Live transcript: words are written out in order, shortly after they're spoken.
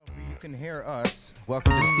can hear us,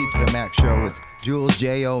 welcome to the Steve to the Max show with Jules,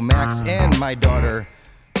 J.O., Max, and my daughter,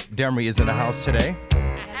 Demery, is in the house today.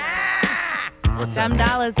 What's Them up?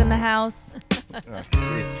 dollars in the house. Oh,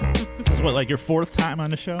 jeez. This is what, like your fourth time on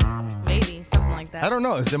the show? Maybe, something like that. I don't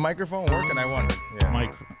know. Is the microphone working? I wonder. Yeah.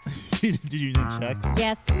 Mike, did you even check?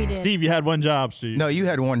 Yes, we did. Steve, you had one job, Steve. No, you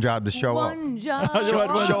had one job to show up. One job. You had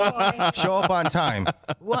one job. Show up on time.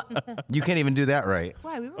 What? You can't even do that right.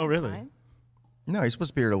 Why? We were Oh, really? fine. No, you're supposed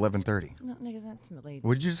to be here at 11:30. No, nigga, that's late.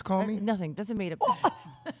 What did you just call me? Nothing. That's a made up time.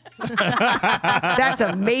 That's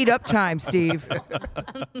a made up time, Steve.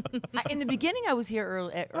 In the beginning, I was here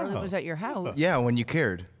early. Early was at your house. Yeah, when you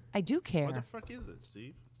cared. I do care. What the fuck is it,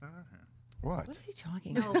 Steve? It's not on here. What? What is he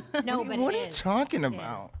talking Oh, about? no, What but are it you is. talking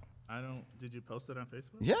about? I don't. Did you post it on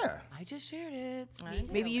Facebook? Yeah. I just shared it. Me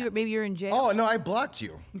too. Maybe you're in jail. Oh, no, I blocked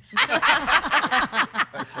you.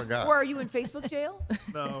 I forgot. Or are you in Facebook jail?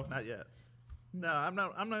 No, not yet. No, I'm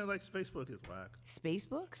not. I'm not like Facebook is whack.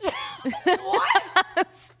 Spacebooks?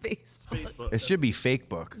 Space. Facebook. It should be fake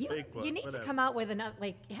book. You, Fake book, you need whatever. to Come out with another,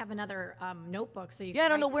 have another notebook so you. Yeah, I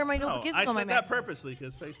can don't know write where my No, notebook is I on my said that Mac. purposely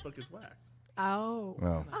because Facebook is whack. Oh.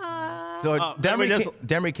 Well. Uh, So maybe there's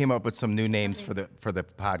Demery came up with some new names for the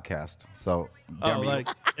podcast. So Oh, Demery, like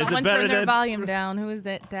is Someone it better turn their than? volume down. Who is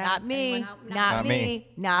it, Dad? Not me. Anyone out? Not Not me. me.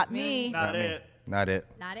 Not me. Not me. it. Not it.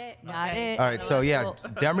 not it. Not Okay. it. All right, so yeah,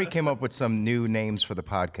 Demery came up with some new names for the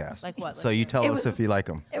podcast. Like what? So you tell us if you like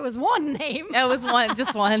them. It was one name. That was one,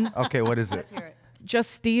 just one. Okay, what is it? Let's hear it.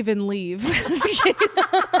 Just Steve and leave.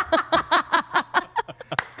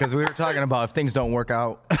 Because we were talking about if things don't work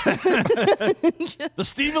out. The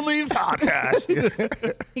Stephen Lee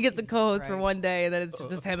podcast. He gets a co-host for one day, and then it's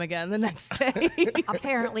just him again the next day.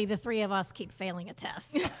 Apparently, the three of us keep failing a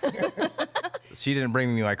test. She didn't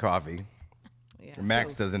bring me my coffee. Yeah.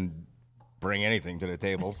 Max doesn't bring anything to the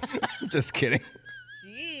table. Just kidding.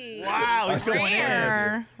 Jeez. Wow, he's going in.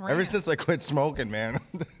 Rare. Ever since I quit smoking, man.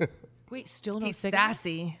 Wait, still no He's cigarettes?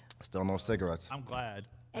 sassy. Still no cigarettes. I'm glad.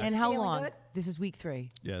 And how Feeling long? good? This is week 3.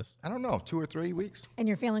 Yes. I don't know, 2 or 3 weeks. And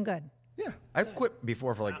you're feeling good. Yeah, I've quit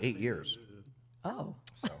before for like 8 years. Oh.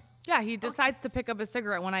 So Yeah, he decides to pick up a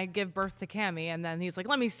cigarette when I give birth to Cammie, and then he's like,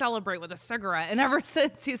 "Let me celebrate with a cigarette." And ever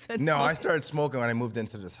since he's been no, I smoking. started smoking when I moved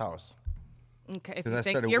into this house. Okay, if 'Cause you I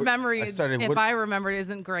think started your wood- memory, I started if wood- I remember,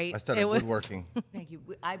 isn't great. I started it was, woodworking. Thank you.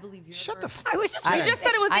 I believe you. Shut the f- I was just. I- You just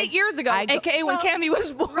said it was 8 years ago, I go- aka when well, Cammie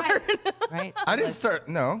was born. Right? I didn't start,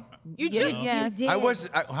 no. You Yeah, just yes. did. I was,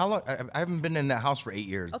 how long? I haven't been in that house for 8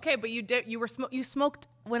 years. okay, but you did. You were you smoked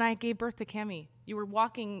when I gave birth to Cammie. You were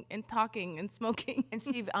walking and talking and smoking. And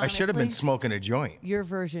Steve, I should have been honestly, smoking a joint. your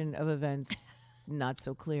version of events, not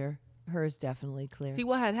so clear. Hers definitely clear. See,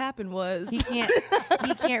 what had happened was He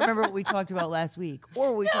can't remember what we talked about last week, or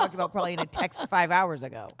what we talked about probably in a text 5 hours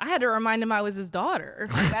ago. I had to remind him I was his daughter.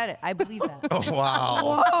 I got it. I believe that. Oh,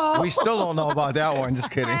 wow. We still don't know about that one. Just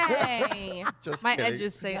kidding. Hey, Just my kidding.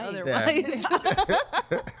 edges say Right. otherwise.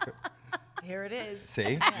 Here it is.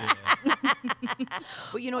 See?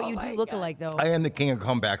 But you know what? You do look alike, though. I am the king of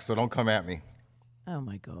comebacks, so don't come at me. Oh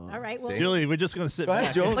my God. All right. Well, See? Julie, we're just gonna sit Go ahead,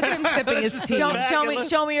 back. Jules. Look at him sipping his tea.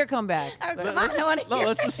 Show me your comeback. come on. I want to No, hear.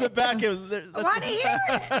 let's just sit back. I want to hear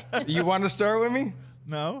it. You want to start with me?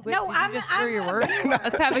 No. Wait, No, did I'm- you just slur your I'm- word?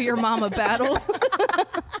 Let's have a your mama battle.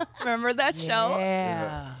 Remember that show?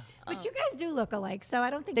 Yeah. But you guys do look alike, so I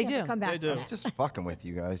don't think They you have do. to come back. They do. from that. Just fucking with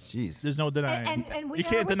you guys. Jeez. There's no denying. And we you are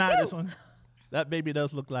can't with deny you. this one. That baby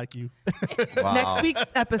does look like you. Wow. Next week's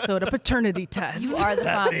episode, a paternity test. You are the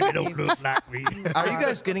father. look like me. Are you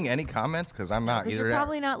guys getting any comments? Because I'm not Because either. you're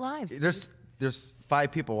probably not live. There's 5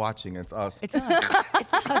 people watching. It's us. It's us.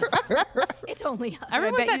 It's only us.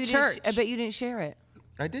 Everyone's at church. I bet you didn't share it.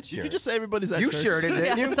 I did share You it. just say everybody's at You church. shared it,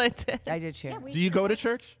 didn't you? Yes, I did. I did share. we Do you should- go to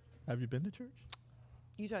church? Have you been to church?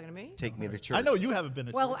 You talking to me? Take me to church. I know you haven't been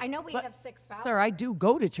to Well, church. I know we have 6 followers. Sir, I do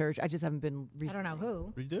go to church. I just haven't been I recently. don't know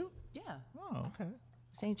who. You do? Yeah. Oh, okay.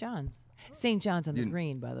 St. John's. St. John's on the You-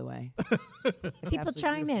 green, by the way. People absolutely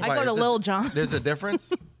chime in. I Why, go to is it- Lil John. There's a difference?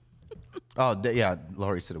 Oh, yeah.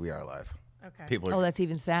 Lori said we are live. Okay. People Oh, are. that's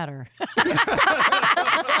even sadder.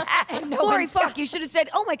 And no Lori, one's fuck, you should have said,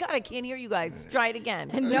 oh my God, I can't hear you guys. Try it again.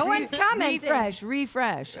 And no one's commenting.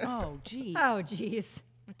 Refresh. Oh, gee. Oh, jeez.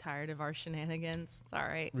 I'm tired of our shenanigans. It's all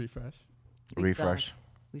right. Refresh. Refresh.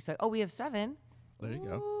 We said, oh, we have 7. There you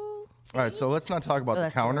go. All right, so let's not talk about the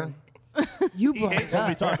that's counter. You He brought hates it when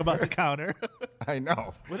we up. talk about the counter. I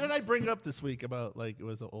know. What did I bring up this week about, like, it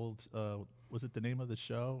was an old, was it the name of the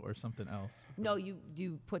show or something else? No, you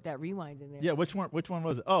put that rewind in there. Yeah, which one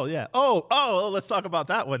was it? Oh, yeah. Oh, let's talk about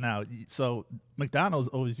that one now. So McDonald's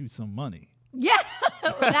owes you some money. Yeah,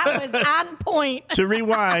 that was on point. To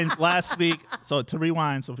rewind, last week. So for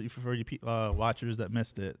you watchers that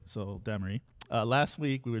missed it, so Demery, last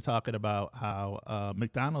week we were talking about how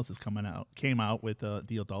McDonald's came out with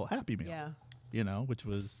the adult Happy Meal. Yeah. You know, which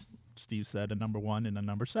was Steve said a number 1 and a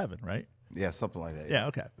number 7, right? Yeah, something like that. Yeah.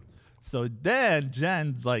 Okay. So then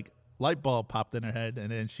Jen's like light bulb popped in her head, and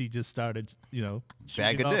then she just started, Bag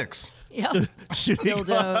shooting of off- dicks. Yep. shooting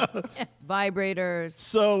off. Dildos, vibrators.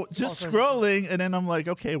 So just sorts of scrolling, and then I'm like,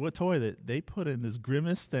 okay, what toy that they put in this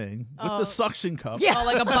Grimace thing with the suction cup? Yeah. Oh,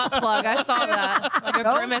 like a butt plug. I saw that. Like a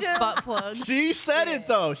Don't Grimace do- butt plug. She said it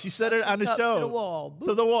though. She said it on the Up show. to the wall.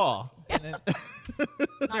 To the wall. And then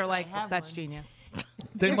You're like, that's genius.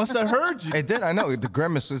 they must have heard you. It did. I know. The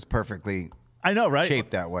Grimace was perfectly. I know, right?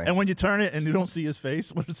 Shaped that way. And when you turn it and you don't see his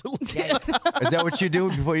face, what does it look like? Is that what you do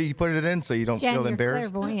before you put it in so you don't Jen, feel you're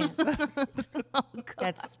embarrassed? clairvoyant.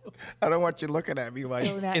 That's I don't want you looking at me while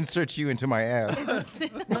So I that- insert you into my ass.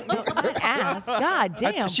 not ass. God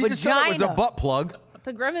damn. She just said it was a vagina. butt plug.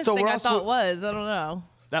 The Grimace So thing we're I also- thought was. I don't know.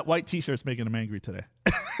 That white T-shirt's making him angry today.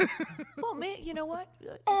 Well, man, you know what? It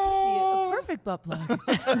could be a perfect butt plug.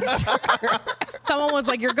 Someone was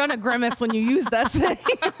like, you're going to grimace when you use that thing.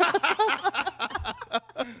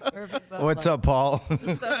 Perfect butt What's plug. up, Paul? So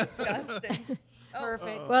disgusting.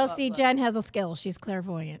 Perfect. Well, butt see, plug. Jen has a skill. She's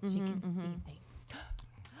clairvoyant. She can see things.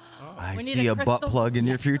 I We need see a a butt crystal- plug in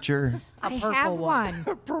your future. I purple have one.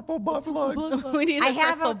 one. Purple butt plug. We need a I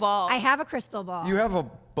have crystal a ball. I have a crystal ball. You have a.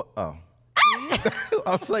 Oh. I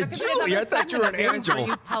was like, Could be Julie, I another thought you were an segment of yours where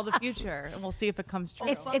angel. You tell the future, and we'll see if it comes true.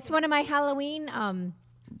 It's one of my Halloween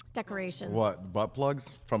decorations. What? Butt plugs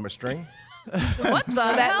from a string? What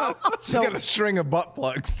the hell? She got a string of butt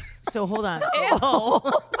plugs. So hold on.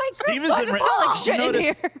 Ew. Steve is Why in does it smell like shit in notice,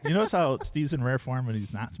 here? you notice how Steve's in rare form when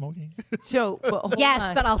he's not smoking? So, but hold Yes,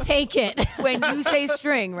 on. but I'll take it. when you say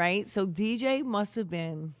string, right? So DJ must have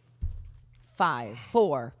been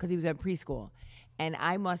 4, because he was at preschool. And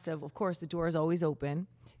I must have, of course, the door is always open.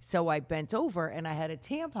 So I bent over and I had a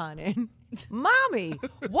tampon in. Mommy,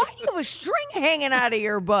 why do you have a string hanging out of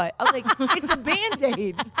your butt? I was like, it's a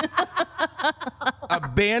Band-Aid. A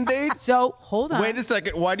Band-Aid? So hold on. Wait a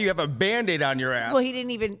second. Why do you have a Band-Aid on your ass? Well, he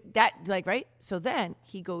didn't even, right? So then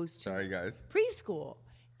he goes to Sorry, guys. preschool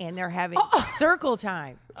and they're having circle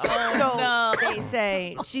time. So no. they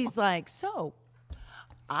say, she's like, so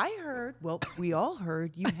I heard, well, we all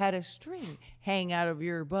heard you had a string hang out of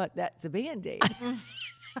your butt. That's a Band-Aid.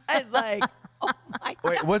 I was like, oh my God.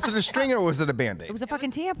 Wait, was it a string or was it a Band-Aid? It was a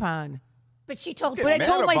fucking tampon. But she told Get But I mad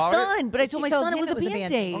told my about it. son, but I told my She told son it him was a it was a Band-Aid.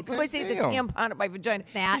 Band-Aid. Okay, But I say it's a damn. tampon at my vagina.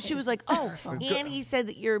 That And she was is like, oh, so and he said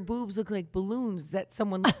that your boobs look like balloons that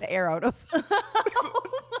someone let the air out of.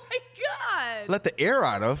 Oh my god. Let the air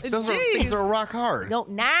out of. Those Jeez. things are rock hard. No,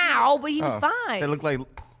 now, but he was Oh, fine. They look like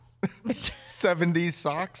 70s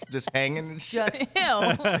socks just hanging and shit Ew.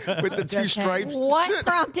 with the two Just hang- stripes. What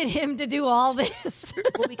prompted him to do all this?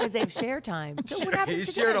 Well, because they have share time. So what happened He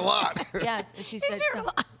to shared a them? lot. Yes, and she said, so,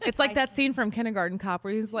 It's like that scene from Kindergarten Cop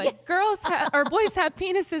where he's like, girls have, or boys have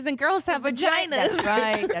penises and girls have vaginas. that's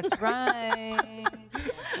right, that's right.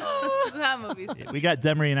 That movie's We got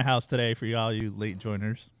Demery in the house today for all you late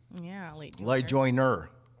joiners. yeah, late. Light joiner.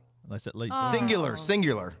 I said late. Singular,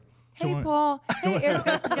 singular. Hey, Join- Paul. Hey,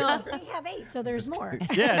 Erica. No, We have 8, so there's more.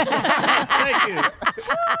 Yeah. Thank you.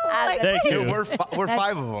 Thank you. We're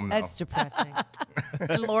 5 of them now. that's depressing.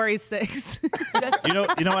 And Lori's 6. You know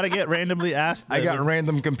what I get randomly asked? I got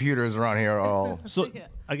random computers around here. Oh, So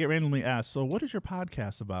I get randomly asked. So what is your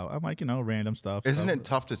podcast about? I'm like, random stuff. isn't stuff. it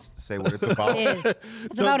tough to say what it's about? It is.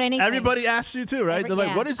 It's So about anything. Everybody asks you too, right? They're like,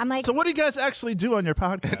 yeah. "What is?" I'm like- so what do you guys actually do on your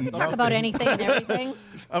podcast? Talk about anything and everything.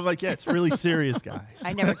 I'm like, yeah, it's really serious, guys.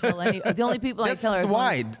 I never tell any. The only people I This tell is are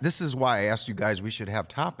why. This is why I asked you guys. We should have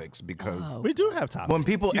topics because. We do have topics. When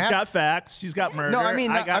people she's ask- got facts, she's got murder. No, I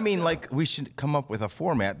mean, got, like we should come up with a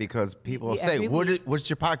format because people will Yeah, say, every "What's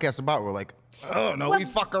your podcast about?" We're like, "Oh no, we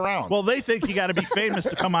fuck around." Well, they think you got to be famous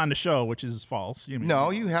to come on the show, which is false. You mean,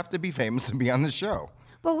 no, you have to be famous to be on the show.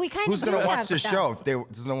 But we kind Who's of gonna do watch have the stuff. show if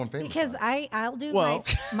there's no one famous? Because I'll do Well-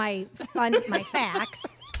 my facts.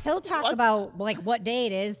 He'll talk about like what day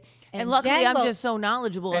it is. And luckily, Jen I'm will- just so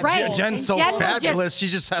knowledgeable. And Right. Jen's And so Jen will fabulous. She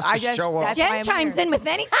just has to show up. that's why Jen I'm chimes here. in with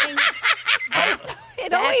anything.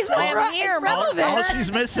 It always why is I'm here, it's relevant. All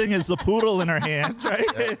she's missing is the poodle in her hands,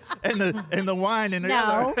 right? and the wine in her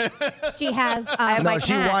No, other. she has. have No, my she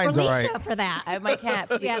cat, whines all Felicia right. for that. I have my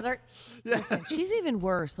cat. She has her. Listen, she's even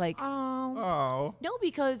worse. Like, Oh, Oh, no,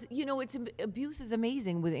 because it's abuse is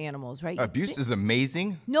amazing with animals, right? Abuse is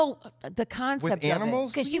amazing. No, the concept With of it.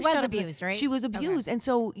 animals? 'Cause she You was shut up. abused, right? She was Okay. abused, and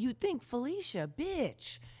so you think Felicia,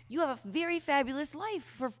 bitch. You have a very fabulous life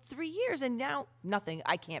for 3 years, and now nothing.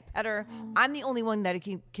 I can't pet her. I'm the only one that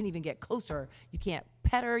can even get closer. You can't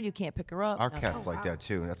pet her. You can't pick her up. Our nothing. cat's like that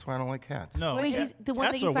too. That's why I don't like cats. No, Wait, he's the one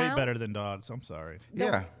that cats you are way found? better than dogs. I'm sorry.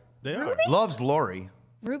 Yeah. They are. Loves Lori.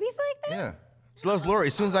 Ruby's like that? Yeah. She loves Lori.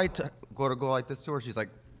 As soon as I go like this to her, she's like,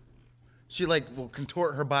 she like will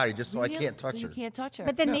contort her body just so I Really? can't touch So her. You can't touch her.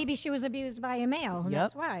 But then maybe she was abused by a male, and Yep.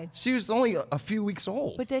 that's why. She was only a few weeks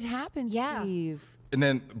old. But that happens, Yeah. Steve. And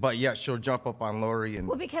then, but yeah, she'll jump up on Lori and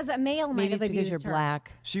Well, because a male might Maybe have it's because abused you're her.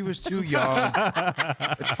 black. she was too young.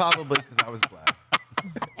 It's probably because I was black.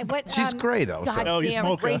 And what, She's gray though. God So. Oh, you damn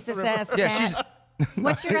smoke her. racist ass Yeah, cat.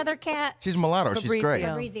 What's your other cat? she's mulatto. She's great.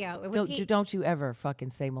 Fabrizio. Fabrizio. Don't you ever fucking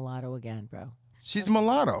say mulatto again, bro. She's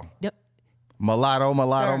mulatto. Yep. Mulatto,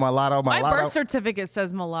 mulatto, Sir. mulatto, My mulatto. birth certificate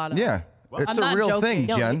says mulatto. Yeah. It's I'm a not real joking. thing,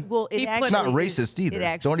 No, Jen. Well, it He put- It's not actually racist is, either. It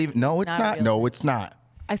actually Don't even. No, is it's not. real No, thing. it's not.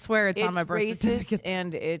 I swear it's on It's my birth racist certificate.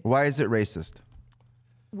 and it's Why is it racist?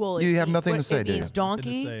 well. You it have means- nothing to what- say, It do you? means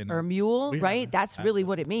donkey Didn't say or no. mule, We right? haven't. That's really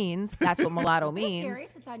what it means. That's what mulatto Are you means.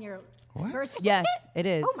 serious? It's on your What? birth certificate? Yes, it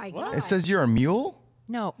is. Oh my God. It says you're a mule.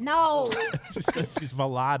 No. No. She says she's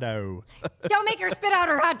mulatto. Don't make her spit out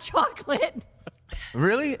her hot chocolate.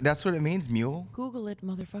 Really? That's what it means, mule. Google it,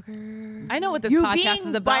 motherfucker. I know what this you podcast being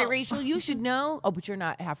is about. biracial, you should know. Oh, but you're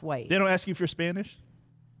not half white. They don't ask you if you're Spanish.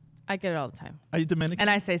 I get it all the time. Are you Dominican? And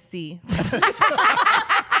I say C.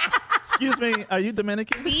 Excuse me. Are you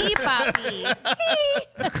Dominican? C, papi.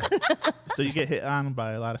 So you get hit on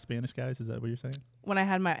by a lot of Spanish guys? Is that what you're saying? When I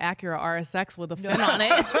had my Acura RSX with a fin on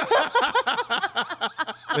it.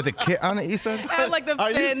 With a kit on it, you said? I had like the Are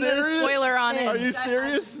you fin, the serious? spoiler on it. Are you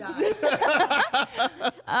serious?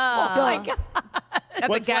 Oh my God. At the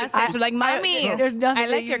What's gas like- station, like, mommy, There's nothing. I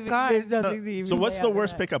like that your you- car. There's nothing that you So what's say the after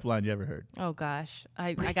worst that. pickup line you ever heard? Oh gosh,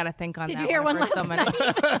 I gotta think on Did that. you hear when one I first last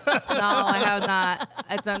come in. No, I have not.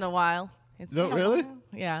 It's been a while. It's No, been a really? while.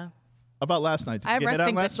 Yeah, About last night? Did I you have get hit on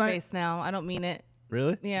resting last bitch night? face now. I don't mean it.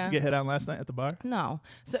 Really? Yeah. Did you get hit on last night at the bar? No.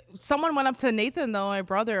 So someone went up to Nathan though, my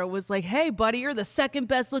brother. It was like, "Hey, buddy, you're the second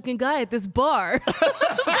best looking guy at this bar."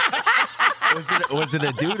 Was it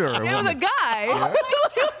a dude or a It was woman? a guy. What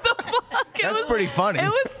the fuck? It That's was- pretty funny. It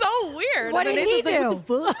was so weird. What And did then he Nathan's like,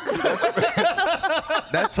 do?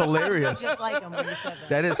 That's hilarious. Just like him when you said that.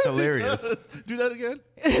 That is hilarious. Do that again?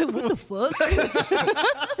 what the fuck?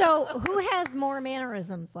 So who has more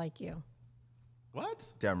mannerisms like you? What?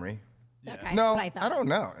 Demery. Okay, No, that's what I don't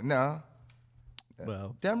know. No.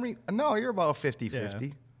 Well, Demery, no, you're about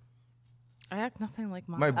 50-50. I act nothing like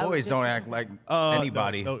mom. My was boys just don't gonna act like no,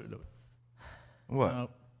 anybody. No, What? no,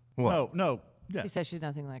 What? no, no. Yeah. She says she's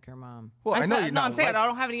nothing like her mom. Well, I know you're no, not I'm saying like- I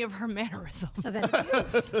don't have any of her mannerisms. So then,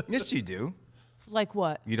 Yes, you do. Like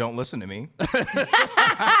what? You don't listen to me. You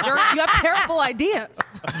have terrible ideas.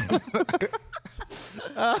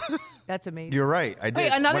 That's amazing. You're right. I did. Wait,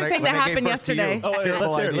 another thing that I gave happened birth to you, yesterday. Oh, wait,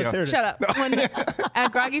 terrible let's hear it. idea. Let's hear it. Shut up. When,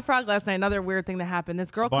 at Groggy Frog last night, another weird thing that happened.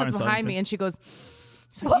 This girl Bar in comes behind Southington. me and she goes,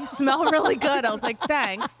 "So you smell really good." I was like,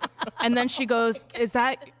 "Thanks." And then she goes, "Is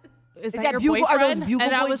that that your Bugle- are those boyfriend?" Bugle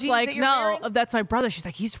And I Boy was jeans like, that you're "No, wearing?" that's my brother." She's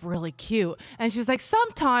like, "He's really cute." And she was like,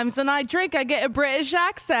 "Sometimes when I drink, I get a British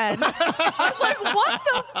accent." I was like, "What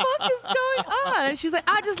the fuck is going on?" And she's like,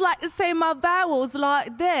 "I just like to say my vowels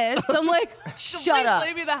like this." I'm like, Shut "Please up.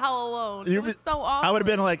 leave me the hell alone." You It was be- so awkward. I would have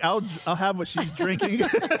been like, I'll have what she's drinking.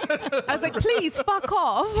 I was like, please fuck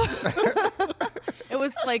off. It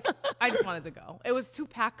was like, I just wanted to go. It was too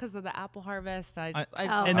packed because of the apple harvest. I just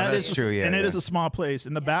Oh. and that that's is true, yeah, and it yeah. is a small place,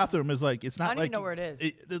 and the bathroom is like it's not I don't like even know where it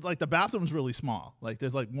is. there's like the bathroom's really small. Like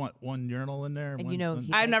there's like one urinal in there. And one- you know, one-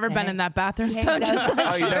 he I've likes never to been hang- in that bathroom. he So hangs just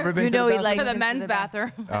out- Oh, you never been You to know the he bathroom? likes to the into men's the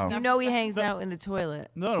bathroom. Oh. You know he hangs out in the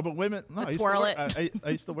toilet. no, but women. No, I used to twirlet. work. I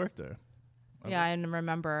used to work there. Yeah, I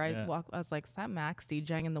remember. I Yeah. I was like, is that Max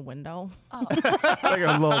DJing in the window? Like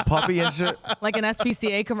a little puppy and shit. Like an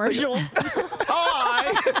SPCA commercial.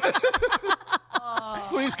 Hi.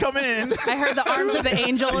 Please come in. I heard the arms of the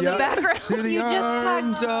angel in the background. Through the You just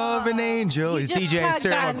arms of an angel. You He's just DJing tugged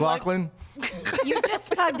Sarah on, McLaughlin. you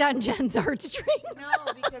just tugged on Jen's heartstrings.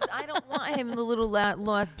 No, because I don't want him, the little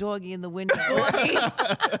lost doggy in the window.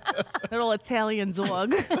 Little Italian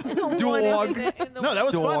Zog. Dog. No, that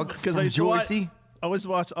was fun Dog because from I used to watch. Jersey. I always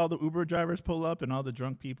watch all the Uber drivers pull up and all the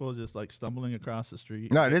drunk people just like stumbling across the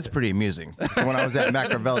street. No, it is pretty amusing. So when I was at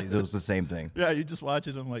Machiavelli's, it was the same thing. Yeah, you just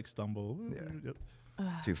watching them like stumble.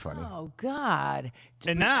 Too funny. Oh God.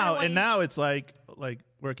 And now it's like like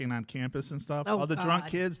working on campus and stuff. Oh, All the drunk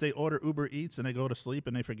God. kids, they order Uber Eats and they go to sleep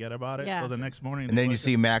and they forget about it. Yeah. So the next morning, And then you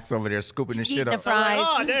see Max over there scooping the shit the up. fries.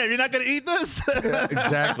 oh damn, you're not gonna eat this?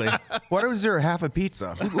 Exactly. What was there half a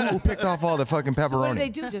pizza? Who picked off all the fucking pepperoni? So what do they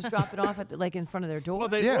do? Just drop it off at like in front of their door? Well,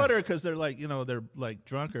 they Yeah. order because they're like, they're like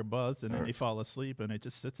drunk or buzzed, and then they fall asleep, and it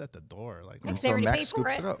just sits at the door. Like Thanks, So they already Max paid for scoops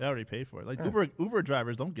it. it up. they already pay for it. Like Uber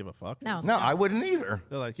drivers don't give a fuck. No. No, I wouldn't either.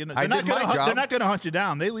 They're like, I they're not did my gonna job. they're not gonna hunt you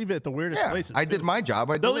down. They leave it at the weirdest Yeah, places. I did too. my job.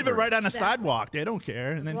 They'll leave it right on the sidewalk. They don't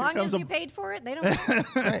care. And then As here long comes as a you paid for it, they don't. care.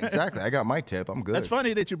 Right, exactly. I got my tip. I'm good. That's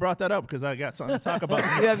funny that you brought that up because I got something to talk about.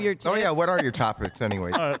 You have your Oh yeah, what are your topics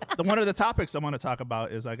anyway? One of the topics I want to talk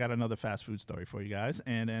about is I got another fast food story for you guys,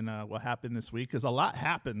 and then what happened this week, because a lot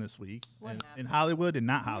happened this week in Hollywood and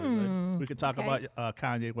not Hollywood. We could talk okay. about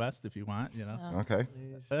Kanye West if you want. Okay.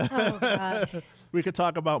 Oh, God. We could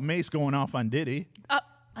talk about Mace going off on Diddy.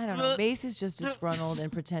 I don't know. Mace is just disgruntled and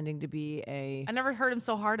pretending to be a. I never heard him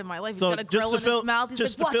so hard in my life. He's So got a just grill to in fill, his mouth. He's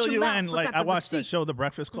just like, to fill watch your you mouth. in, Look like at I the watched that receipt. show, The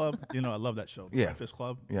Breakfast Club. I love that show, The Yeah. Breakfast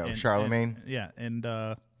Club. Yeah, with And- Charlemagne. and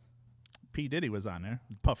P Diddy was on there,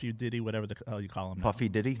 Puffy Diddy, whatever the hell you call him, now. Puffy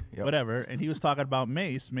Diddy. Yep. whatever, and he was talking about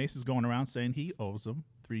Mace. Mace is going around saying he owes him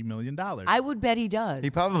 $3 million. I would bet he does. He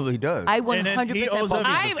probably does. I And then he 100% owes believe him- it.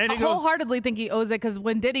 I And he goes- wholeheartedly think he owes it because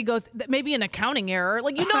when Diddy goes, maybe an accounting error.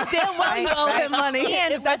 Like, you know damn well you owe him money.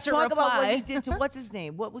 And if let's that's your talk about what reply. he did to what's his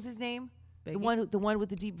name? What was his name? The Biggie? one with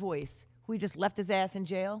the deep voice who he just left his ass in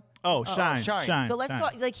jail. Oh, Shine. Shine. So let's Shine.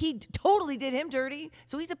 talk. Like he totally did him dirty.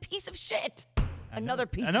 So he's a piece of shit. Another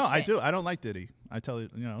piece. I know, of I shit. do. I don't like Diddy. I tell you,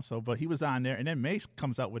 but he was on there, and then Mace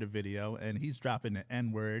comes out with a video, and he's dropping the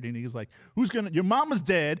N word, and he's like, your mama's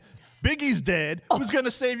dead, Biggie's dead, who's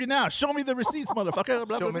gonna save you now? Show me the receipts, motherfucker.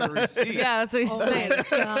 Blah, Show blah, me the blah. receipt. Yeah, that's what he's saying.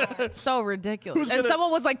 God. So ridiculous. Who's And gonna-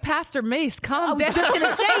 someone was like, Pastor Mace, I calm was down. just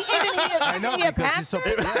gonna say, isn't he? I know Isn't he a because he's so.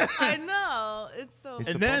 pastor? Yeah. I know. It's so. He's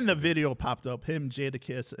And supposed then the to. video popped up, him, Jada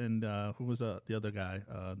Kiss, and who was the other guy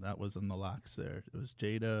that was in the locks there? It was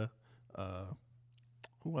Jada.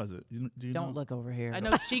 Who was it? Do you Don't know? look over here. I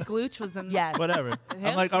know Sheik Luch was in. Yes. Whatever. I'm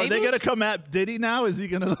Him? like, are they Maybe? gonna come at Diddy now? Is he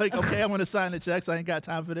gonna like, okay, I'm gonna sign the checks. I ain't got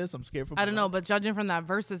time for this. I'm scared for. I don't know, but judging from that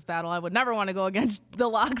versus battle, I would never want to go against the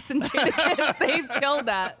Locks and Jadakiss. They've killed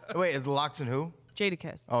that. Wait, is Locks and who?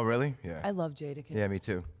 Jadakiss. Oh, really? Yeah. I love Jada. Kiss. Yeah, me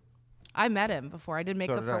too. I met him before. I did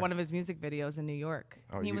makeup did for I. one of his music videos in New York.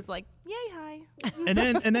 Oh, and he you- was like, "Yay, hi." And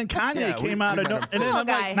then Kanye Yeah, we- came out we of met no, him and then Cool I'm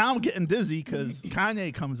guy. like, now I'm getting dizzy because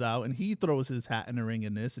Kanye comes out and he throws his hat in the ring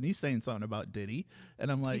in this, and he's saying something about Diddy,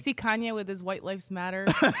 and I'm You like, see Kanye with his White Lives Matter.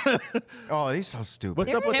 Oh, he's so stupid.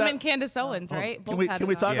 what's up with Him that? and Candace Owens, right? Can we had can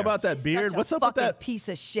we it talk on. Yeah. about that He's beard? such a What's up with fucking that? piece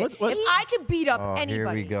of shit? what- If I could beat up Oh, anybody,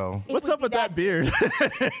 here we go. it What's would up be with that beard?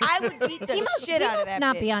 I would beat the shit he out of must that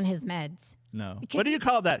not bitch. be on his meds. No. Because What do you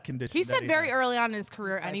call that condition? He that said very has? early on in his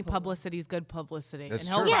career, any publicity is good publicity, That's and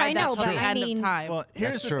he'll true. Yeah, I ride that know, till but the I end mean- of time. Well,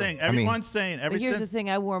 here's That's the true. thing. I mean- Everyone's saying But here's the everything. thing.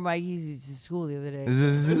 I wore my Yeezys to school the other day.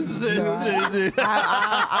 thing.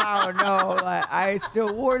 I don't know. I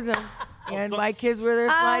still wore them. And my kids wear their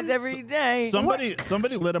slides every day.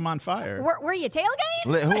 Somebody lit him on fire. Were you tailgating?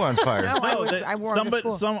 Lit who on fire? No, I wore them to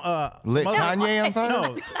somebody, school. Lit Kanye on fire?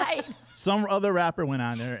 no, some other rapper went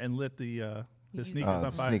on there and lit the sneakers Oh,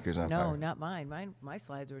 on fire. sneakers on No, fire. not mine. My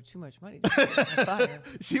slides were too much money. To set on fire.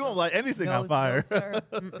 She won't light anything No, on fire. No, sir.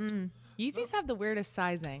 Mm-mm. Yeezys have the weirdest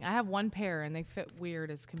sizing. I have one pair and they fit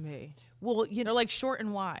weird as can be. Well, They're like short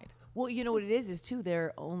and wide. Well, you know what it is too.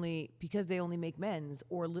 They're only because they only make men's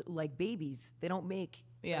or like babies. They don't make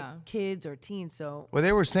Yeah. like, kids or teens. So Well,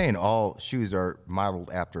 they were saying all shoes are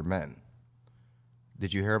modeled after men.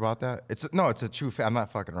 Did you hear about that? It's a true fact. I'm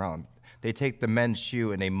not fucking around. They take the men's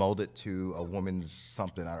shoe and they mold it to a woman's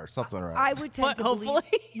something or something. Or I would tend But to hopefully.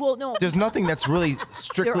 believe. Well, no, There's nothing that's really there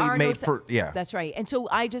strictly are no made si- for. Yeah. That's right. And so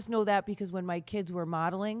I just know that because when my kids were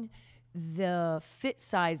modeling, the fit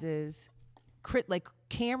sizes, like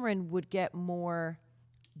Cameron would get more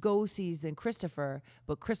go-sees than Christopher,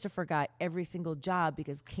 but Christopher got every single job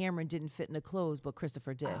because Cameron didn't fit in the clothes, but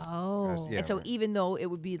Christopher did. Oh. Yeah, And so right. even though it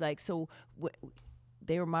would be like,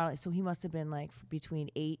 they were modeling, so he must have been like between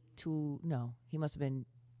 8 to, no, he must have been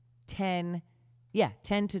 10,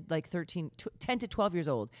 10 to like 13, 10 to 12 years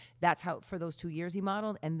old. That's how, for those 2 years he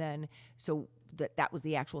modeled. And then, so that was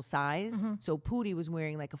the actual size. So Pootie was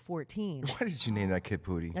wearing like a 14. Why did you name that kid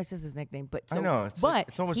Pootie? That's just his nickname. But I so, know, it's but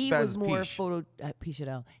almost he as bad was as more Peach.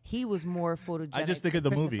 Pichadel. He was more photogenic. I just think of the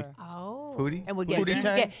than movie. Christopher. Oh. Pootie? And would Pootie get,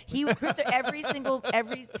 Tang?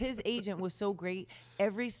 his agent was so great.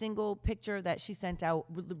 Every single picture that she sent out,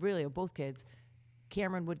 really of both kids,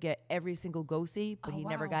 Cameron would get every single go-see, but he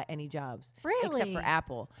never wow. got any jobs. Except Really? for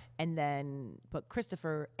Apple. And then, but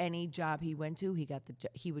Christopher, any job he went to, he got the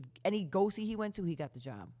he would, any go-see he went to, he got the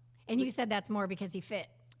job. And you said that's more because he fit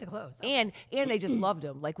the clothes. And they just loved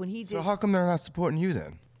him. Like when he did, So how come they're not supporting you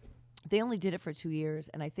then? they only did it for 2 years.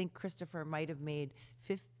 And I think Christopher might have made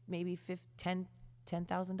 $10,000.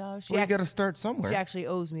 Well, you got to start somewhere. She actually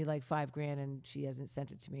owes me like $5,000 and she hasn't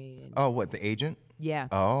sent it to me. And, Oh, what, the agent? yeah.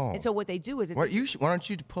 Oh. And so what they do is, it's Why don't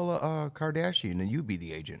you pull a Kardashian and you be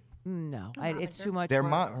the agent? no, it's too much. Their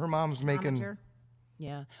work. her mom's making. Momager.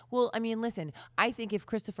 Yeah. Well, I mean, listen, I think if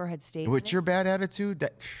Christopher had stayed, in With it- your bad attitude,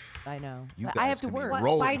 that I know, you but guys I have to could be work.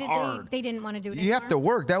 rolling Why did hard. they didn't want to do it You have to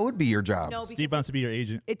anymore? work. That would be your job. No, because Steve wants to be your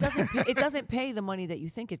agent. it doesn't. It doesn't pay the money that you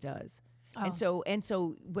think it does. And so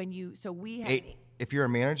when you we have, If you're a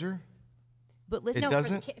manager, but listen, it No,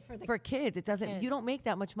 doesn't? for the for kids, it doesn't. Kids. You don't make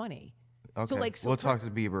that much money. okay. So like, we'll talk to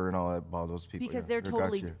Bieber and all that about those people. because yeah. they're Got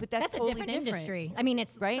totally. you. But that's that's a totally different different. industry. I mean,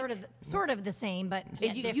 it's Right? sort of the same, but And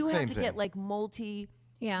yet you have Same to thing. get like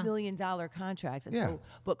multi-million-dollar contracts. And Yeah. so,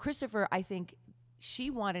 but Christopher, I think she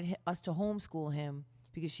wanted us to homeschool him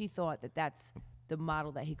because she thought that that's the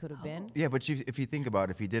model that he could have been. Yeah, but if you think about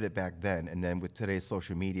it, if he did it back then, and then with today's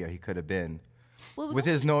social media, he could have been, Well, it was with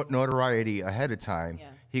his notoriety ahead of time, Yeah.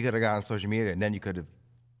 he could have got on social media, and then you could have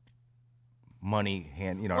money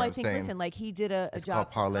hand. You know Well, what I I'm think saying? listen, like he did a It's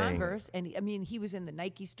job called for parlaying. Converse, and I mean, he was in the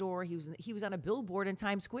Nike store. He was on a billboard in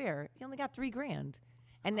Times Square. He only got $3,000,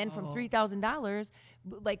 and then from $3,000,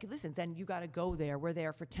 like listen, then you got to go there. We're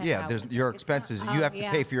there for 10 yeah, hours. there's your It's not expenses. You have to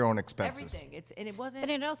yeah. pay for your own expenses. everything. It wasn't. but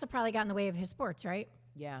it also probably got in the way of his sports, right?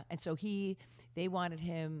 Yeah, and so they wanted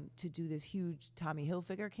him to do this huge Tommy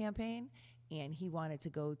Hilfiger campaign, and he wanted to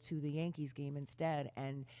go to the Yankees game instead.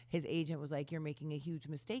 And his agent was like, "You're making a huge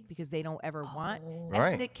mistake because they don't ever want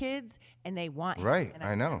Right. ethnic kids, and they want him." Right, And I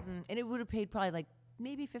said, know. And it would have paid probably like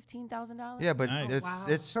maybe $15,000. Yeah, but Nice.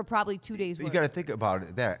 it's for probably 2 days. you work. got to think about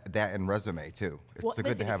it, that and resume too. It's Well, good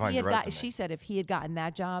listen, to have if on he your had got- resume. she said if he had gotten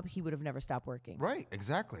that job, he would have never stopped working. Right,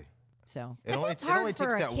 exactly. So It only that's hard takes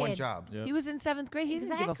for a that one kid. job. Yeah. he was in 7th grade. He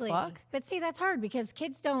didn't give a fuck. But see, that's hard because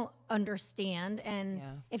kids don't understand, and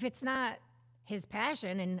Yeah. if it's not his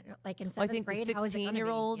passion, and like in I seventh think grade, the how is it gonna be,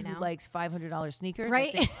 16-year-old you who know? likes $500 sneakers, I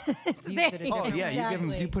Right? think you There could've you Oh done go. yeah, you give them,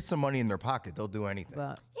 Exactly. you put some money in their pocket, they'll do anything.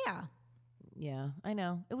 But Yeah. yeah, I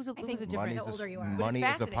know it was a think different. Money's the older you are. But it's money is a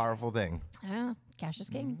fascinating. powerful thing. Yeah. Cash is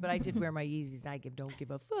king. But I did wear my Yeezys. Don't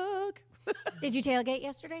give a fuck. Did you tailgate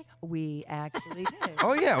yesterday? We actually did.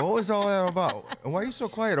 Oh yeah, what was all that about? And why are you so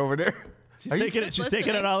quiet over there? She's taking it. She's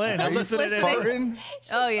taking it all in. Are I'm you listening in. farting?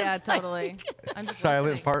 Oh yeah, totally. I'm just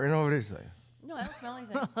Silent listening. farting over there. She's like, No, I don't smell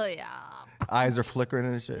anything. Oh yeah. eyes are flickering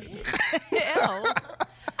and shit. Ew.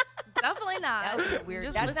 Definitely not. That was weird.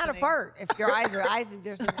 Just That's not a listening. fart. If your eyes are, I think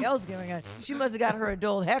there's something else going on. She must have got her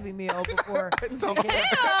adult Happy Meal before. Ew, come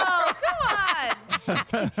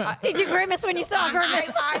on. Did you grimace when you saw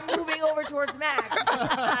grimace? I'm moving over towards Max.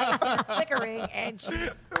 Eyes are flickering, and she's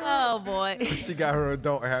Oh boy. She got her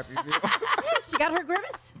adult Happy Meal. She got her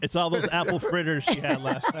grimace. It's all those apple fritters she had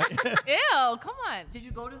last night. Ew, come on. Did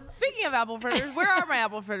you go to? Speaking of apple fritters, where are my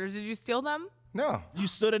apple fritters? Did you steal them? No, You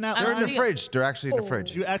stood in that they're in line. the fridge. They're actually in the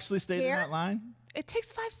fridge. You actually stayed Here? in that line. It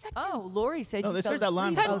takes 5 seconds. Oh, Lori said No, you they fell said that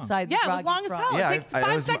line asleep was long. outside the Yeah, it was Froggy long as Frog. hell. Yeah, It takes it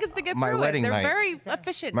 5 was seconds to get my through it. wedding They're night. very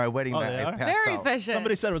efficient. My wedding Oh, night, they I are? passed Very out. efficient.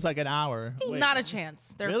 Somebody said it was like an hour. Wait. Not a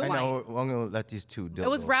chance. They're Really? I flight. know. I'm gonna let these two. It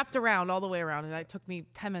was dildo. wrapped around all the way around, and it took me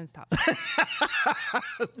 10 minutes top.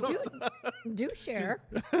 Do share.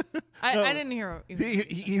 I didn't hear you.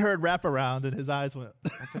 He heard wraparound and his eyes went.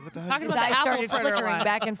 Talking His about eyes the apple started fritter flickering line.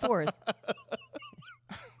 back and forth.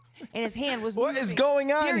 And his hand was What is moving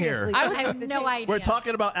going on here? furiously I against have the no table. idea. We're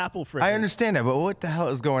talking about apple fritters. I understand that, but what the hell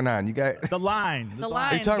is going on? You got. The line. The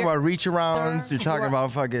line. You're talking about reach arounds. Sir, You're talking you are-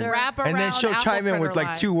 about fucking. sir, Wrap and then around she'll apple chime in with fritter like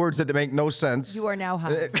line. 2 words that make no sense. You are now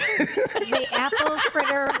high. The apple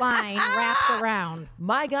fritter line wrapped around.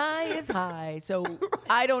 My guy is high, so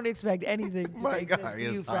I don't expect anything to My make guy sense to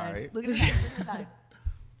is you, high. friends. Look at his eyes. Look at his eyes.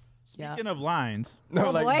 Speaking of lines, No,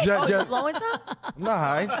 Oh, like boy. Oh, you blowing some? not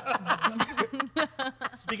high.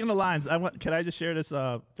 speaking of lines, can I just share this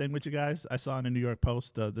thing with you guys? I saw in the New York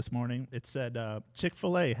Post this morning. It said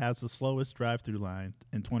Chick-fil-A has the slowest drive-through line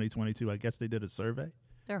in 2022. I guess they did a survey.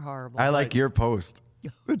 They're horrible. I like your post.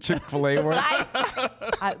 The Chick-fil-A one.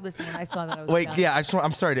 Listen, when I saw that, I was Wait, done. yeah,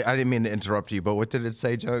 I'm sorry. I didn't mean to interrupt you, but what did it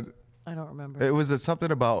say, John? I don't remember. It was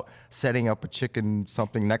something about setting up a chicken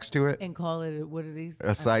something next to it, And call it, what are these?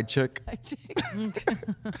 a side chick.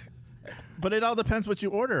 But it all depends what you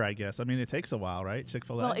order, I guess. I mean, it takes a while, right?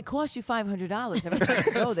 Chick-fil-A. Well, it costs you $500 every time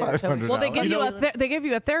you go there. So Well, they give You you know- they give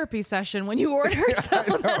you a therapy session when you order, so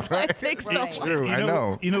that's why it takes so Right. long. True, I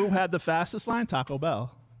know. You know who had the fastest line? Taco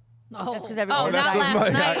Bell. Oh, that's because Oh, everyone's, not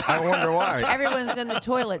last night. I wonder why. everyone's in the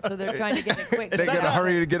toilet, so they're trying to get it quick. They gotta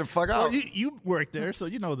hurry to get the fuck Well, out. you work there, so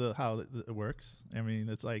you know how it works. I mean,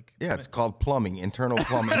 it's like Yeah, it's called plumbing, internal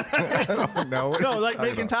plumbing. I don't know. What no, are you like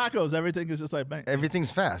talking making about? tacos. Everything is just like bang. Everything's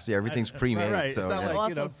fast. Yeah, everything's pre-made. right. It's So, not yeah. I like, also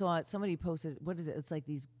you know. saw it. Somebody posted, what is it? It's like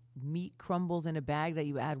these meat crumbles in a bag that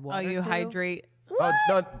you add Oh, water you to. hydrate. Oh,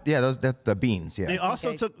 no, yeah, that's the beans. Yeah. They also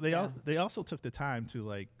Okay, took yeah. they also took the time to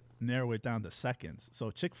like narrow it down to seconds.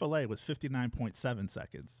 So Chick-fil-A was 59.7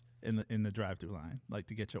 seconds in the drive-through line, like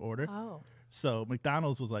to get your order. Oh. So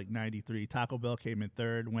McDonald's was like 93. Taco Bell came in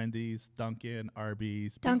third. Wendy's, Dunkin',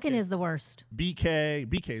 Arby's. Duncan is the worst.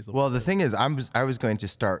 BK's the Well, the thing is, I was going to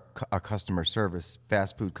start a customer service,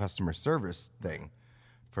 fast food customer service thing,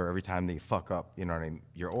 for every time they fuck up, you know what I mean,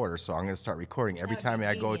 your order. So I'm going to start recording every That would time be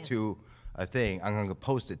I go genius. to a thing. I'm going to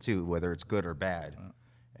post it too, whether it's good or bad,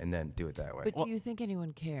 and then do it that way. But do you think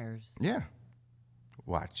anyone cares? Yeah.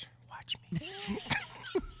 Watch me.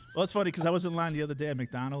 Well, it's funny because I was in line the other day at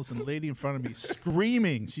McDonald's and the lady in front of me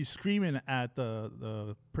screaming. She's screaming at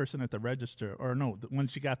the person at the register. Or no, when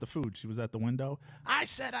she got the food, she was at the window. I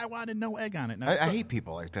said I wanted no egg on it. Now, I hate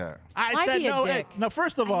people like that. I Why said be a no dick? egg. Now,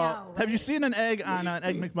 first of all, know, have you right? seen an egg on an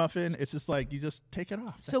Egg McMuffin? It's just like you just take it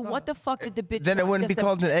off. So what the fuck did the bitch? Then it want? wouldn't be Just a-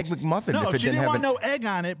 called an egg McMuffin No, if it she didn't didn't have want an- no egg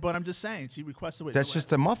on it, but I'm just saying she requested it. That's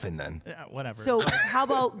just a muffin then. yeah, whatever. So how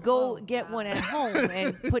about go get one at home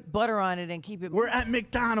and put butter on it and keep it? we're at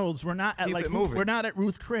McDonald's. We're not at Keep like it moving. we're not at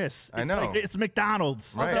Ruth Chris. I It's know. like- it's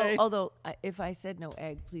McDonald's. Right. Okay. Although if I said no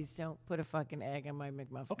egg, please don't put a fucking egg on my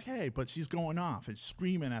McMuffin. Okay, but she's going off and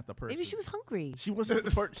screaming at the person. Maybe she was hungry. She wasn't.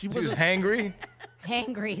 She She was wasn't. hangry.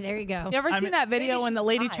 Hangry. There you go. You ever I seen mean- that video Maybe when she the was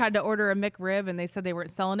lady high. tried to order a McRib and they said they weren't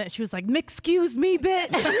selling it? She was like, "Excuse me, bitch."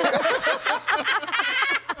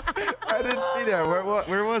 I didn't see that.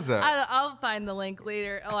 Where was that? I'll find the link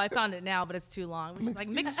later. Oh, I found it now, but it's too long. She's like,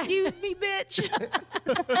 "Excuse me, bitch."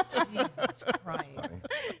 Jesus Christ.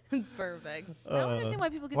 It's perfect. I don't understand why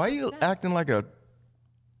people get Why are so you upset. acting like a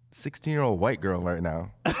 16-year-old white girl right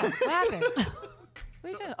now? What happened? What are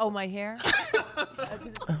you talking? Oh, my hair. 'Cause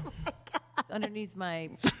it's underneath my.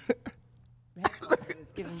 headphones and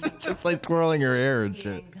It's giving me Just like twirling her hair and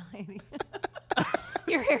shit. anxiety.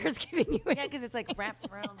 Your hair is giving you. Yeah, because it's like wrapped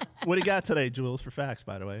around. What do you got today, Jules, for facts?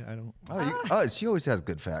 By the way, I don't. Oh, she always has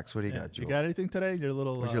good facts. What do you got, You Jules? got anything today? Your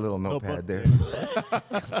little. Where's your little notepad there?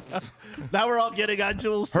 Now we're all getting on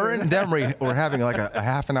Jules. Her and Demery were having like a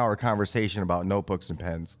half an hour conversation about notebooks and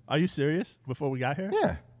pens. Are you serious? Before we got here?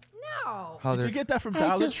 Yeah. No. How Did they're- you get that from I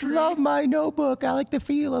Dollar just Tree? love my notebook. I like the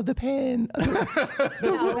feel of the pen. the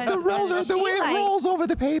way it She rolls over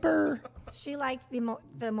the paper. She liked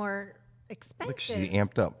the more expensive. Look, she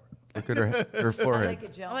amped up. Look at her I forehead. like a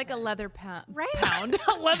gel. I like a leather Right. pound.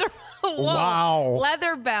 A leather. Whoa. Wow.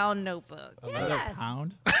 Leather bound notebook. Another Yes.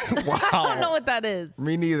 pound? I don't know what that is.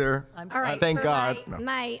 Me neither. All right. Thank for God.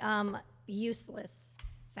 My useless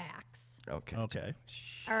facts. Okay. Okay.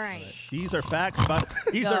 All right. These are facts by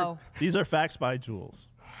Go. these are facts by Jules.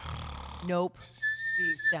 Nope.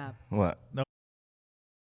 Steve, stop. What?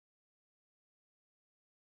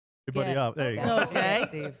 Everybody Yeah. up. There you go. Okay.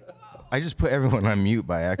 Steve. I just put everyone on mute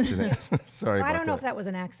by accident. Sorry Well, I about don't know if that. that was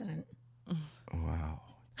an accident. Wow.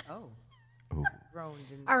 Oh. Ooh. Groaned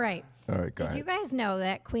and All right. All right, go Did you ahead. guys know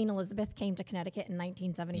that Queen Elizabeth came to Connecticut in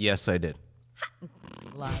 1976? Yes, I did.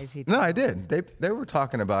 lies. He No, I did. They were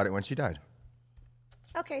talking about it when she died.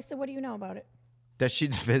 Okay, so what do you know about it? That she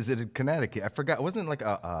visited Connecticut. I forgot. Wasn't it like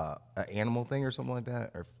a animal thing or something like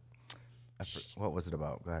that? Or what was it